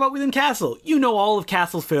also to talk about William Castle. You know all of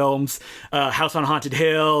Castle's films, House on Haunted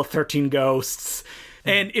Hill, 13 Ghosts.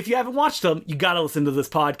 And if you haven't watched them, you gotta listen to this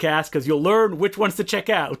podcast because you'll learn which ones to check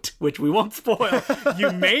out, which we won't spoil. You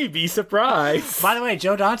may be surprised. By the way,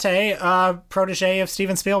 Joe Dante, protege of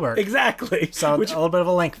Steven Spielberg. Exactly. So a little bit of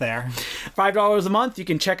a link there. $5 a month. You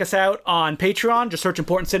can check us out on Patreon. Just search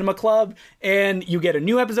Important Cinema Club, and you get a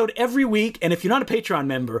new episode every week. And if you're not a Patreon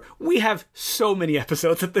member, we have so many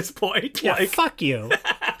episodes at this point. Yeah, fuck you.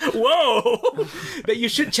 Whoa! That you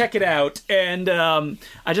should check it out. And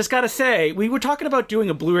I just gotta say, we were talking about doing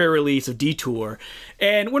a Blu-ray release of Detour,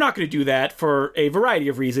 and we're not going to do that for a variety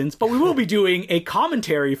of reasons, but we will be doing a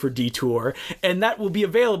commentary for Detour, and that will be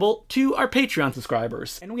available to our Patreon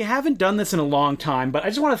subscribers. And we haven't done this in a long time, but I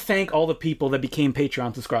just want to thank all the people that became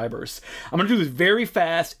Patreon subscribers. I'm going to do this very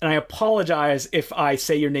fast, and I apologize if I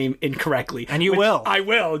say your name incorrectly. And you will. I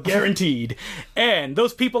will, guaranteed. And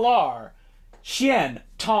those people are Shien,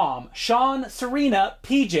 Tom, Sean, Serena,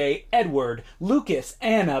 PJ, Edward, Lucas,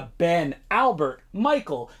 Anna, Ben, Albert,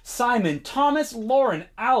 Michael, Simon, Thomas, Lauren,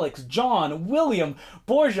 Alex, John, William,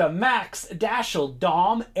 Borja, Max, Dashel,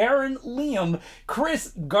 Dom, Aaron, Liam,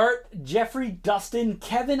 Chris, Gart, Jeffrey, Dustin,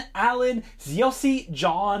 Kevin, Allen, Ziosi,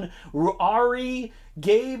 John, Ruari,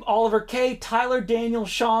 Gabe, Oliver K, Tyler, Daniel,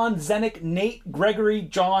 Sean, Zenick, Nate, Gregory,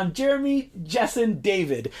 John, Jeremy, Jessen,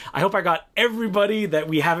 David. I hope I got everybody that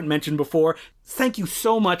we haven't mentioned before. thank you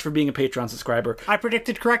so much for being a Patreon subscriber. I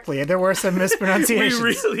predicted correctly. There were some mispronunciations. We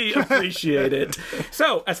really appreciate it.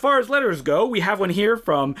 So, as far as letters go, we have one here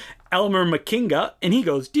from Elmer McKinga, and he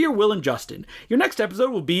goes, Dear Will and Justin, your next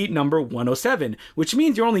episode will be number 107, which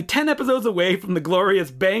means you're only 10 episodes away from the glorious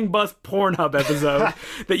Bang Bus Pornhub episode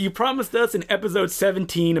that you promised us in episode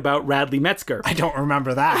 17 about Radley Metzger. I don't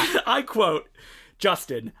remember that. I quote,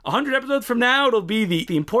 Justin, 100 episodes from now, it'll be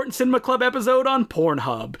the Important Cinema Club episode on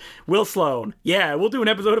Pornhub. Will Sloan, yeah, we'll do an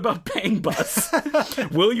episode about Bang Bus.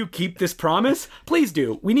 Will you keep this promise? Please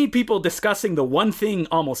do. We need people discussing the one thing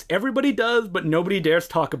almost everybody does, but nobody dares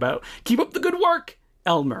talk about. Keep up the good work,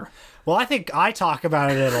 Elmer. Well, I think I talk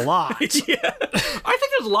about it a lot. Yeah. I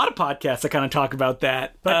think there's a lot of podcasts that kind of talk about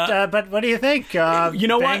that. But what do you think? You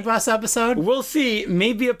know Bang what? Bus episode? We'll see.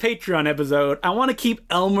 Maybe a Patreon episode. I want to keep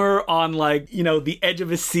Elmer on, the edge of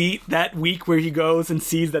his seat that week where he goes and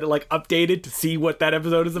sees that it, updated to see what that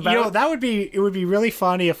episode is about. It would be really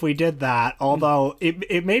funny if we did that, although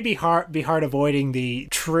it may be hard avoiding the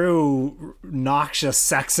true noxious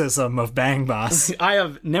sexism of Bang Bus. I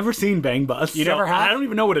have never seen Bang Bus. You never have? I don't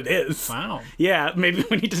even know what it is. Wow. Yeah, maybe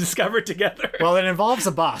we need to discover it together. Well, it involves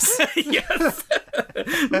a bus. Yes.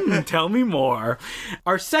 Tell me more.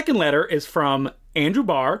 Our second letter is from Andrew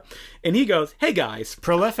Barr, and he goes, Hey guys.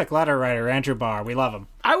 Prolific letter writer, Andrew Barr. We love him.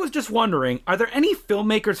 I was just wondering, are there any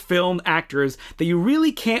filmmakers, film actors that you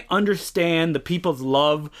really can't understand the people's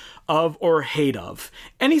love of or hate of?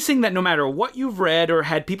 Anything that no matter what you've read or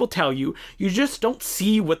had people tell you, you just don't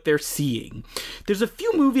see what they're seeing. There's a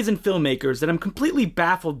few movies and filmmakers that I'm completely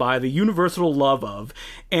baffled by the universal love of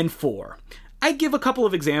and for. I'd give a couple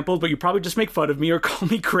of examples, but you probably just make fun of me or call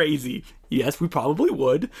me crazy. Yes, we probably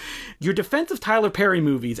would. Your defense of Tyler Perry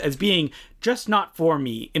movies as being just not for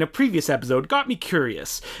me in a previous episode got me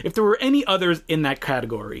curious if there were any others in that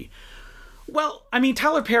category. Well, I mean,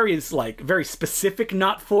 Tyler Perry is, very specific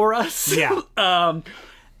not for us. Yeah.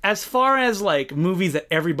 As far as, movies that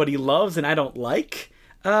everybody loves and I don't like,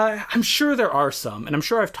 I'm sure there are some, and I'm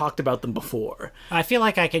sure I've talked about them before. I feel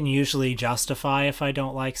like I can usually justify if I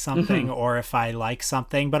don't like something or if I like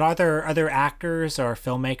something, but are there other actors or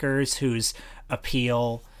filmmakers whose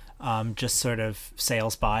appeal just sort of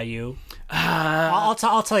sails by you? I'll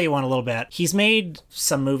tell you one a little bit. He's made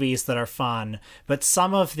some movies that are fun, but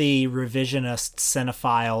some of the revisionist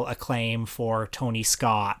cinephile acclaim for Tony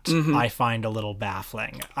Scott I find a little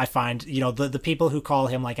baffling. I find, the people who call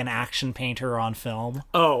him an action painter on film.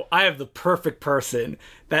 Oh, I have the perfect person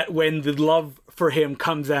that when the love for him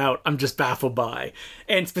comes out, I'm just baffled by.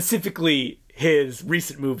 And specifically his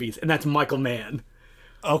recent movies, and that's Michael Mann.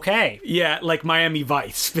 Okay. Yeah, Miami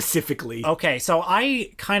Vice, specifically. Okay, so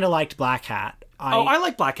I kind of liked Black Hat. I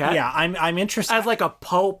like Black Hat. Yeah, I'm interested. As a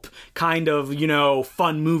pulp kind of,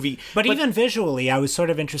 fun movie. But even visually, I was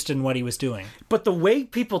sort of interested in what he was doing. But the way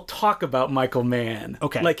people talk about Michael Mann,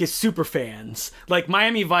 his super fans,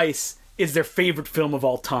 Miami Vice is their favorite film of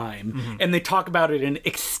all time. And they talk about it in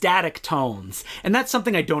ecstatic tones. And that's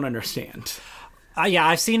something I don't understand. Yeah,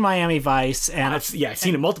 I've seen Miami Vice, and I've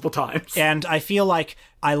seen it multiple times. And I feel like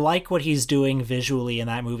I like what he's doing visually in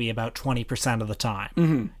that movie about 20% of the time.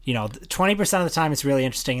 20% of the time it's really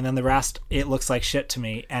interesting, and then the rest it looks like shit to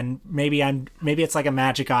me. And maybe it's like a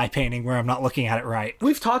magic eye painting where I'm not looking at it right.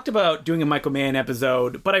 We've talked about doing a Michael Mann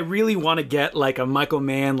episode, but I really want to get a Michael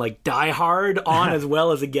Mann diehard on as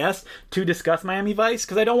well as a guest to discuss Miami Vice,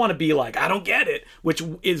 because I don't want to be I don't get it, which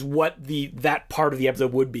is what that part of the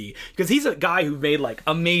episode would be, because he's a guy who made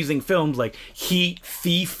amazing films like Heat,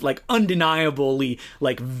 Thief, undeniably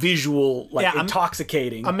visual,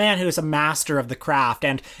 intoxicating. A man who's a master of the craft,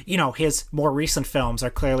 and his more recent films are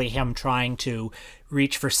clearly him trying to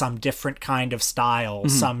reach for some different kind of style,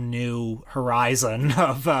 some new horizon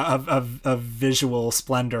of visual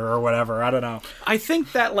splendor or whatever. I don't know. I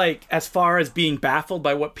think that as far as being baffled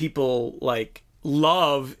by what people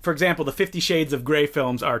love, for example, the 50 Shades of Grey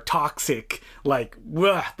films are toxic,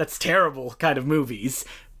 that's terrible kind of movies,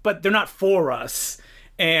 but they're not for us.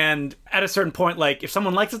 And at a certain point, if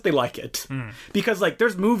someone likes it, they like it. Because,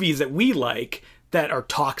 there's movies that we like that are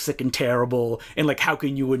toxic and terrible, and, how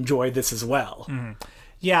can you enjoy this as well?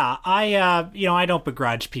 Yeah, I don't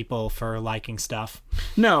begrudge people for liking stuff.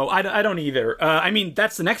 No, I don't either.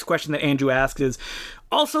 That's the next question that Andrew asks is,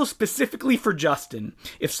 also specifically for Justin,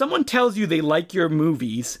 if someone tells you they like your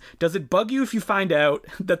movies, does it bug you if you find out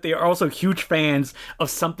that they are also huge fans of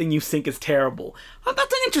something you think is terrible?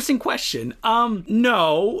 That's an interesting question.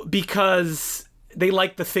 No, because they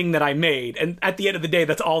like the thing that I made. And at the end of the day,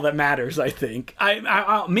 that's all that matters, I think.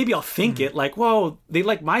 Maybe I'll think it like, whoa, they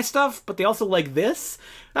like my stuff, but they also like this?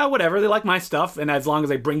 Whatever, they like my stuff, and as long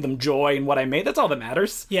as I bring them joy in what I made, that's all that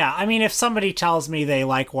matters. Yeah, I mean, if somebody tells me they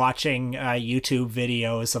like watching YouTube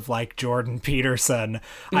videos of, like, Jordan Peterson,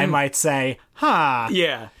 I might say,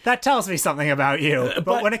 yeah, that tells me something about you.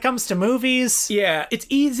 But when it comes to movies... Yeah, it's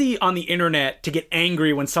easy on the internet to get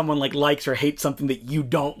angry when someone, like, likes or hates something that you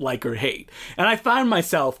don't like or hate. And I find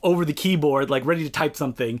myself over the keyboard, like, ready to type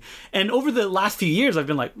something. And over the last few years, I've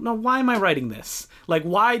been like, no, why am I writing this? Like,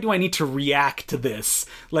 why do I need to react to this?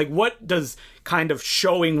 Like, what does kind of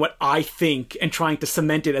showing what I think and trying to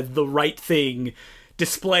cement it as the right thing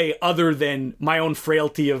display other than my own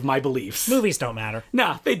frailty of my beliefs? Movies don't matter.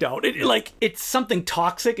 Nah, they don't. It's something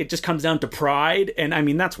toxic. It just comes down to pride. And I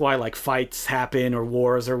mean, that's why, like, fights happen or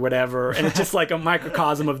wars or whatever. And it's just like a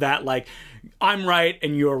microcosm of that, like, I'm right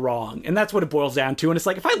and you're wrong. And that's what it boils down to. And it's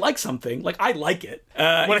like, if I like something, like, I like it.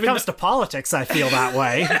 When it comes to politics, I feel that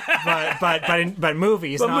way. but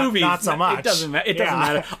movies, not so much. It doesn't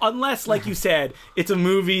matter. Unless, like you said, it's a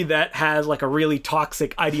movie that has, like, a really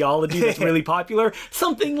toxic ideology that's really popular.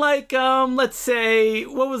 Something like, let's say,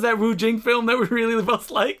 what was that Wu Jing film that we really both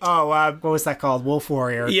liked? Oh, what was that called? Wolf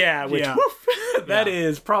Warrior. Yeah, woof, that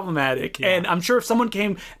is problematic. Yeah. And I'm sure if someone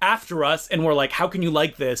came after us and were like, how can you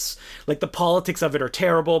like this? Like, the politics of it are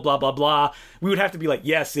terrible, blah, blah, blah. We would have to be like,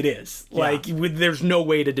 yes, it is. Yeah. Like, there's no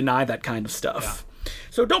way to deny that kind of stuff. Yeah.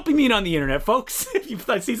 So don't be mean on the internet, folks, if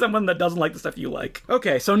I see someone that doesn't like the stuff you like.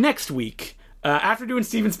 Okay, so next week, after doing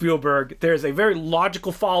Steven Spielberg, there's a very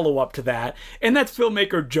logical follow-up to that, and that's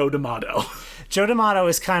filmmaker Joe D'Amato. Joe D'Amato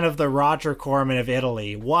is kind of the Roger Corman of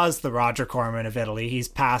Italy. Was the Roger Corman of Italy. He's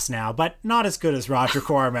passed now, but not as good as Roger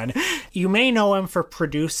Corman. You may know him for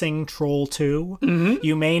producing Troll 2. Mm-hmm.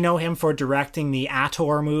 You may know him for directing the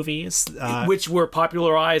Ator movies. Which were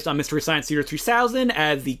popularized on Mystery Science Theater 3000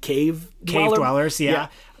 as the Cave Dwellers, yeah.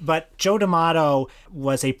 But Joe D'Amato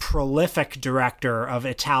was a prolific director of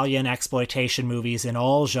Italian exploitation movies in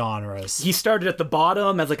all genres. He started at the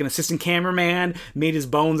bottom as like an assistant cameraman, made his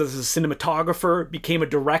bones as a cinematographer, became a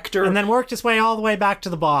director. And then worked his way all the way back to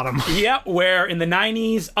the bottom. Yep, where in the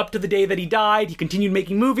 90s, up to the day that he died, he continued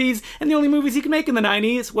making movies, and the only movies he could make in the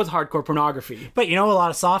 90s was hardcore pornography. But, a lot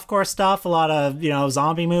of softcore stuff, a lot of,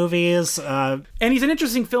 zombie movies. And he's an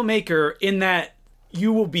interesting filmmaker in that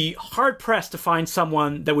you will be hard-pressed to find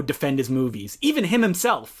someone that would defend his movies. Even him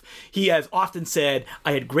himself. He has often said,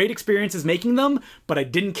 I had great experiences making them, but I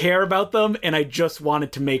didn't care about them, and I just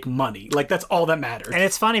wanted to make money. Like, that's all that mattered. And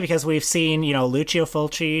it's funny because we've seen, Lucio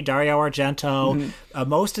Fulci, Dario Argento. Mm-hmm.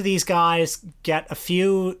 Most of these guys get a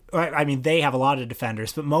few... I mean, they have a lot of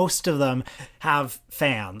defenders, but most of them have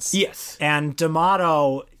fans. Yes. And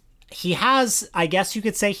D'Amato... He has, I guess you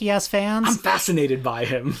could say he has fans. I'm fascinated by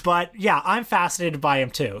him. But yeah, I'm fascinated by him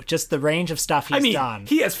too. Just the range of stuff he's done.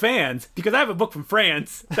 He has fans because I have a book from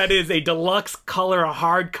France that is a deluxe color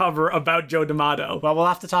hardcover about Joe D'Amato. Well, we'll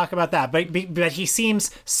have to talk about that. But he seems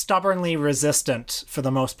stubbornly resistant for the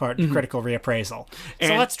most part to critical reappraisal.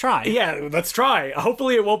 So let's try. Yeah, let's try.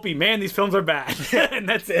 Hopefully it won't be, man, these films are bad. And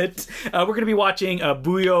that's it. We're going to be watching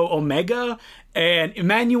Buio Omega and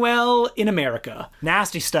Emmanuel in America.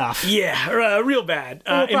 Nasty stuff. Yeah, real bad.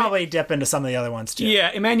 We'll probably dip into some of the other ones too. Yeah,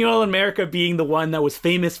 Emmanuel in America being the one that was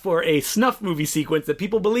famous for a snuff movie sequence that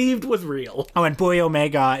people believed was real. Oh, and Buio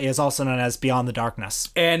Omega is also known as Beyond the Darkness.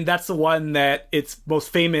 And that's the one that its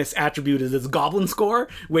most famous attribute is its goblin score,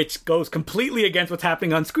 which goes completely against what's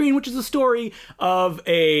happening on screen, which is a story of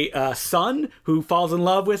a son who falls in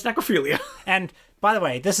love with necrophilia. And... by the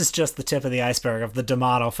way, this is just the tip of the iceberg of the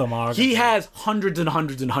D'Amato filmography. He has hundreds and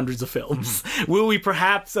hundreds and hundreds of films. Will we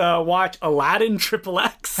perhaps watch Aladdin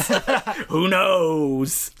XXX? Who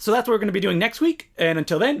knows? So that's what we're going to be doing next week. And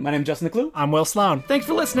until then, my name's Justin the Clue. I'm Will Sloan. Thanks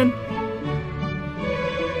for listening.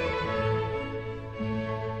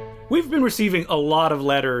 We've been receiving a lot of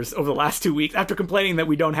letters over the last 2 weeks after complaining that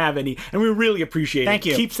we don't have any, and we really appreciate it. Thank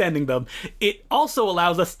you. Keep sending them. It also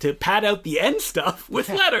allows us to pad out the end stuff with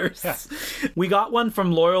letters. We got one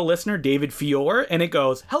from loyal listener David Fior, and it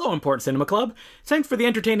goes, Hello, Important Cinema Club. Thanks for the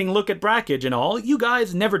entertaining look at Brackage and all. You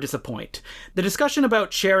guys never disappoint. The discussion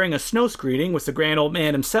about sharing a snow screening with the grand old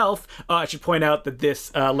man himself, I should point out that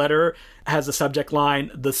this letter has a subject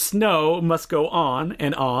line, The snow must go on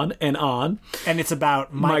and on and on. And it's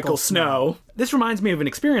about Michael Snow. This reminds me of an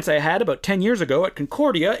experience I had about 10 years ago at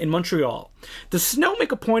Concordia in Montreal. Does Snow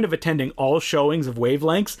make a point of attending all showings of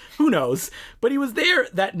Wavelengths? Who knows? But he was there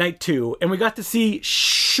that night too, and we got to see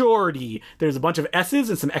Shorty. There's a bunch of S's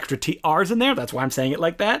and some extra R's in there. That's why I'm saying it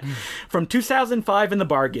like that. From 2005 in the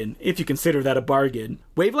bargain, if you consider that a bargain.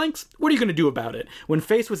 Wavelengths? What are you going to do about it? When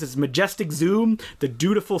faced with his majestic zoom, the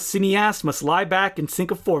dutiful cineast must lie back and sink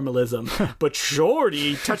of formalism. But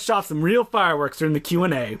Shorty touched off some real fireworks during the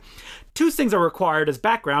Q&A. Two things are required as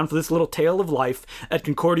background for this little tale of life at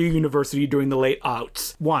Concordia University during the late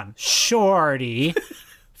aughts. 1. Shorty,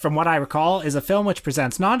 from what I recall, is a film which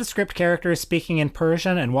presents nondescript characters speaking in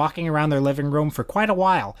Persian and walking around their living room for quite a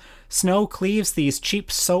while. Snow cleaves these cheap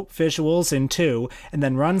soap visuals in two, and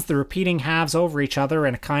then runs the repeating halves over each other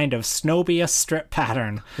in a kind of Snobius strip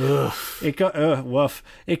pattern. Woof.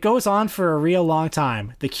 It goes on for a real long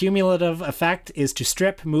time. The cumulative effect is to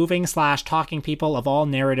strip moving/talking people of all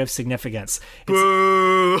narrative significance.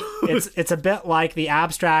 It's a bit like the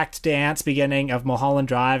abstract dance beginning of Mulholland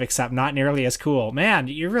Drive, except not nearly as cool. Man,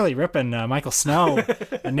 you're really ripping Michael Snow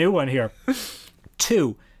a new one here.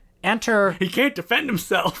 2. He can't defend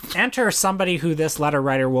himself. Enter somebody who this letter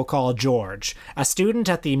writer will call George, a student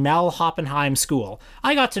at the Mel Hoppenheim School.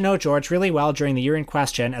 I got to know George really well during the year in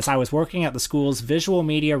question as I was working at the school's Visual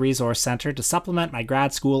Media Resource Center to supplement my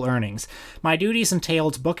grad school earnings. My duties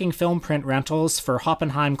entailed booking film print rentals for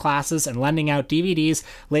Hoppenheim classes and lending out DVDs,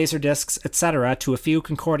 laserdiscs, etc. to a few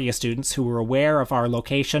Concordia students who were aware of our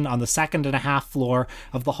location on the 2.5 floor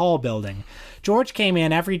of the Hall building. George came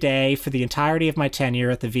in every day for the entirety of my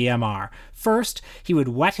tenure at the VMR. First, he would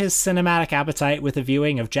whet his cinematic appetite with a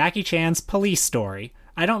viewing of Jackie Chan's Police Story.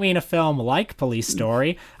 I don't mean a film like Police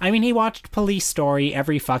Story. I mean he watched Police Story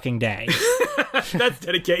every fucking day. That's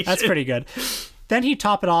dedication. That's pretty good. Then he'd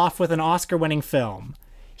top it off with an Oscar-winning film.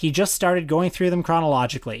 He just started going through them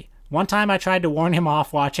chronologically. One time I tried to warn him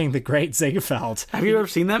off watching The Great Ziegfeld. Have you ever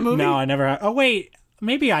seen that movie? No, I never have. Oh, wait.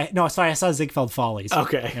 Maybe I saw Ziegfeld Follies.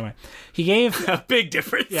 Okay. Anyway, he gave... A big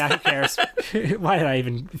difference. Yeah, who cares? Why did I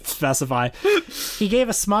even specify? He gave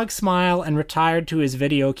a smug smile and retired to his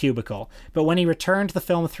video cubicle. But when he returned to the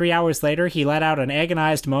film 3 hours later, he let out an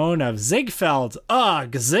agonized moan of Ziegfeld!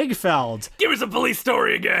 Ugh, Ziegfeld! Give us a Police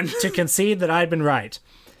Story again! To concede that I'd been right.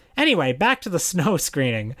 Anyway, back to the Snow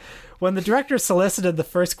screening. When the director solicited the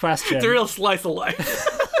first question... It's a real slice of life.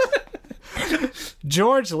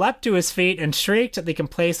 George leapt to his feet and shrieked at the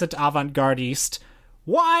complacent avant-gardiste,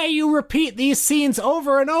 "Why you repeat these scenes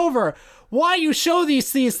over and over? Why you show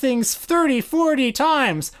these things 30, 40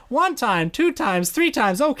 times? 1 time, 2 times, 3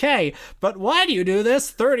 times, okay. But why do you do this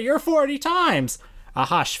 30 or 40 times?" A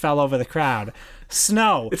hush fell over the crowd.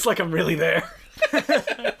 Snow. It's like I'm really there.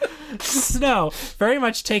 Snow, very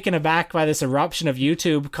much taken aback by this eruption of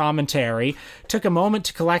YouTube commentary, took a moment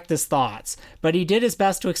to collect his thoughts, but he did his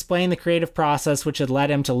best to explain the creative process which had led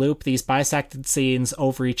him to loop these bisected scenes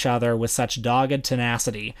over each other with such dogged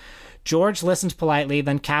tenacity. George listened politely,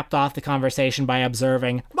 then capped off the conversation by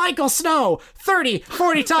observing, "Michael Snow, 30,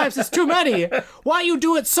 40 times is too many! Why you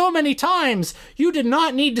do it so many times? You did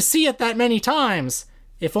not need to see it that many times!"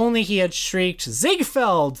 If only he had shrieked,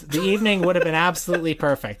 "Ziegfeld!" the evening would have been absolutely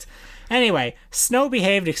perfect. Anyway, Snow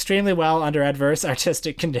behaved extremely well under adverse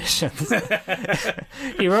artistic conditions.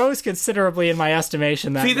 He rose considerably in my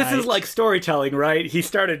estimation that night. See, this is like storytelling, right? He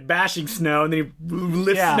started bashing Snow, and then he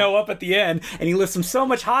lifts Snow up at the end, and he lifts him so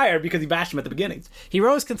much higher because he bashed him at the beginning. He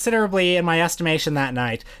rose considerably in my estimation that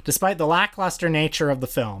night, despite the lackluster nature of the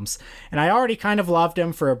films. And I already kind of loved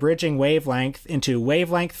him for abridging Wavelength into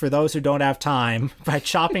Wavelength for Those Who Don't Have Time by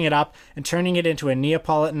chopping it up and turning it into a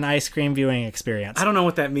Neapolitan ice cream viewing experience. I don't know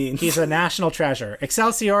what that means. He's a national treasure.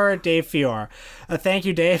 Excelsior, Dave Fior. Thank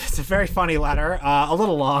you, Dave. It's a very funny letter. A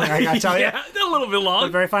little long, I gotta tell you. Yeah, a little bit long.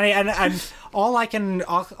 But very funny. And all I can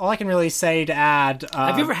really say to add...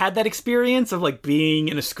 have you ever had that experience of like being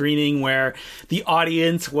in a screening where the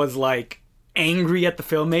audience was like angry at the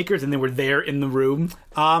filmmakers and they were there in the room?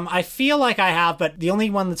 I feel like I have, but the only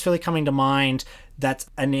one that's really coming to mind that's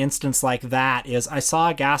an instance like that is I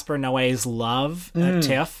saw Gaspar Noé's Love at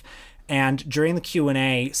TIFF. And during the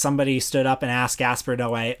Q&A, somebody stood up and asked Gaspar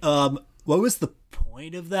Noé, what was the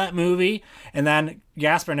point of that movie? And then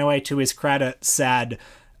Gaspar Noé, to his credit, said,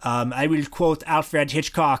 I will quote Alfred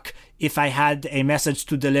Hitchcock, "If I had a message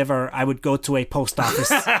to deliver, I would go to a post office."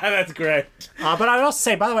 That's great. But I would also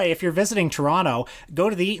say, by the way, if you're visiting Toronto, go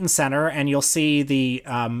to the Eaton Centre and you'll see the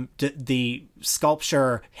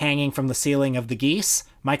sculpture hanging from the ceiling of the geese.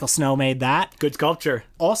 Michael Snow made that. Good sculpture.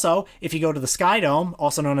 Also, if you go to the Sky Dome,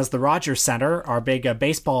 also known as the Rogers Center, our big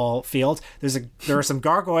baseball field, there are some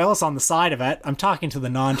gargoyles on the side of it. I'm talking to the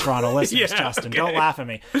non-Toronto listeners, Justin. Okay. Don't laugh at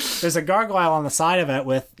me. There's a gargoyle on the side of it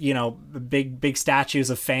with, big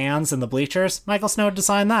statues of fans in the bleachers. Michael Snow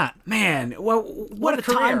designed that. Man, well, what a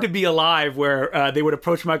time to be alive where they would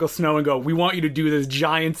approach Michael Snow and go, we want you to do this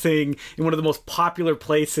giant thing in one of the most popular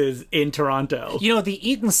places in Toronto. The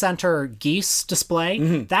Eaton Center geese display,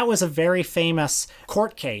 that was a very famous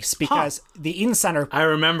court case because the Eaton Center... I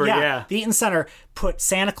remember, yeah. The Eaton Center put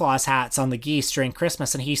Santa Claus hats on the geese during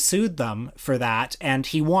Christmas, and he sued them for that, and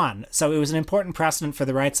he won. So it was an important precedent for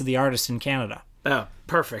the rights of the artist in Canada. Oh,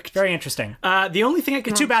 perfect. Very interesting. The only thing I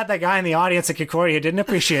can... It's too bad that guy in the audience at Concordia didn't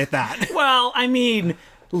appreciate that. Well, I mean...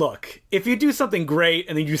 Look, if you do something great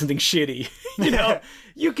and then you do something shitty,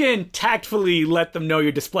 you can tactfully let them know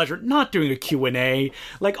your displeasure, not doing a Q&A.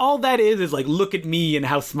 Like, all that is like, look at me and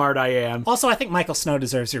how smart I am. Also, I think Michael Snow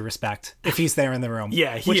deserves your respect if he's there in the room.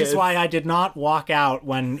 Yeah, Which is why I did not walk out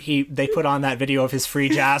when they put on that video of his free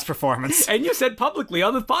jazz performance. And you said publicly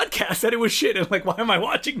on the podcast that it was shit. And like, why am I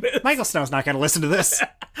watching this? Michael Snow's not going to listen to this.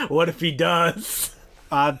 What if he does?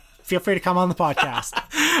 Feel free to come on the podcast.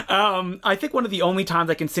 I think one of the only times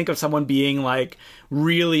I can think of someone being like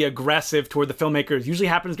really aggressive toward the filmmakers usually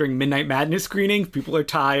happens during Midnight Madness screenings. People are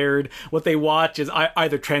tired. What they watch is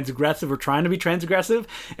either transgressive or trying to be transgressive.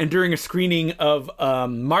 And during a screening of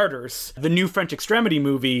Martyrs, the new French Extremity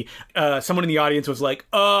movie, someone in the audience was like,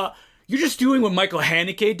 you're just doing what Michael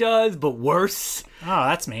Haneke does, but worse. Oh,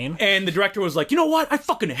 that's mean. And the director was like, you know what? I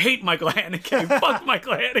fucking hate Michael Haneke. Fuck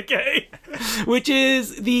Michael Haneke. Which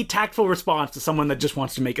is the tactful response to someone that just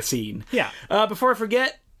wants to make a scene. Yeah. Before I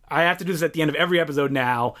forget, I have to do this at the end of every episode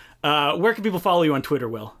now. Where can people follow you on Twitter,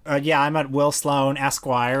 Will? I'm at Will Sloan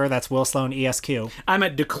Esquire. That's Will Sloan ESQ. I'm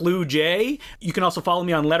at DeClueJ. You can also follow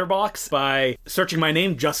me on Letterboxd by searching my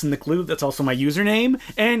name, Justin DeClue. That's also my username.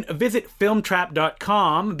 And visit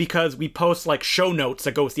filmtrap.com because we post like show notes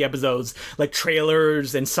that go with the episodes, like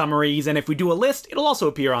trailers and summaries. And if we do a list, it'll also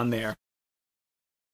appear on there.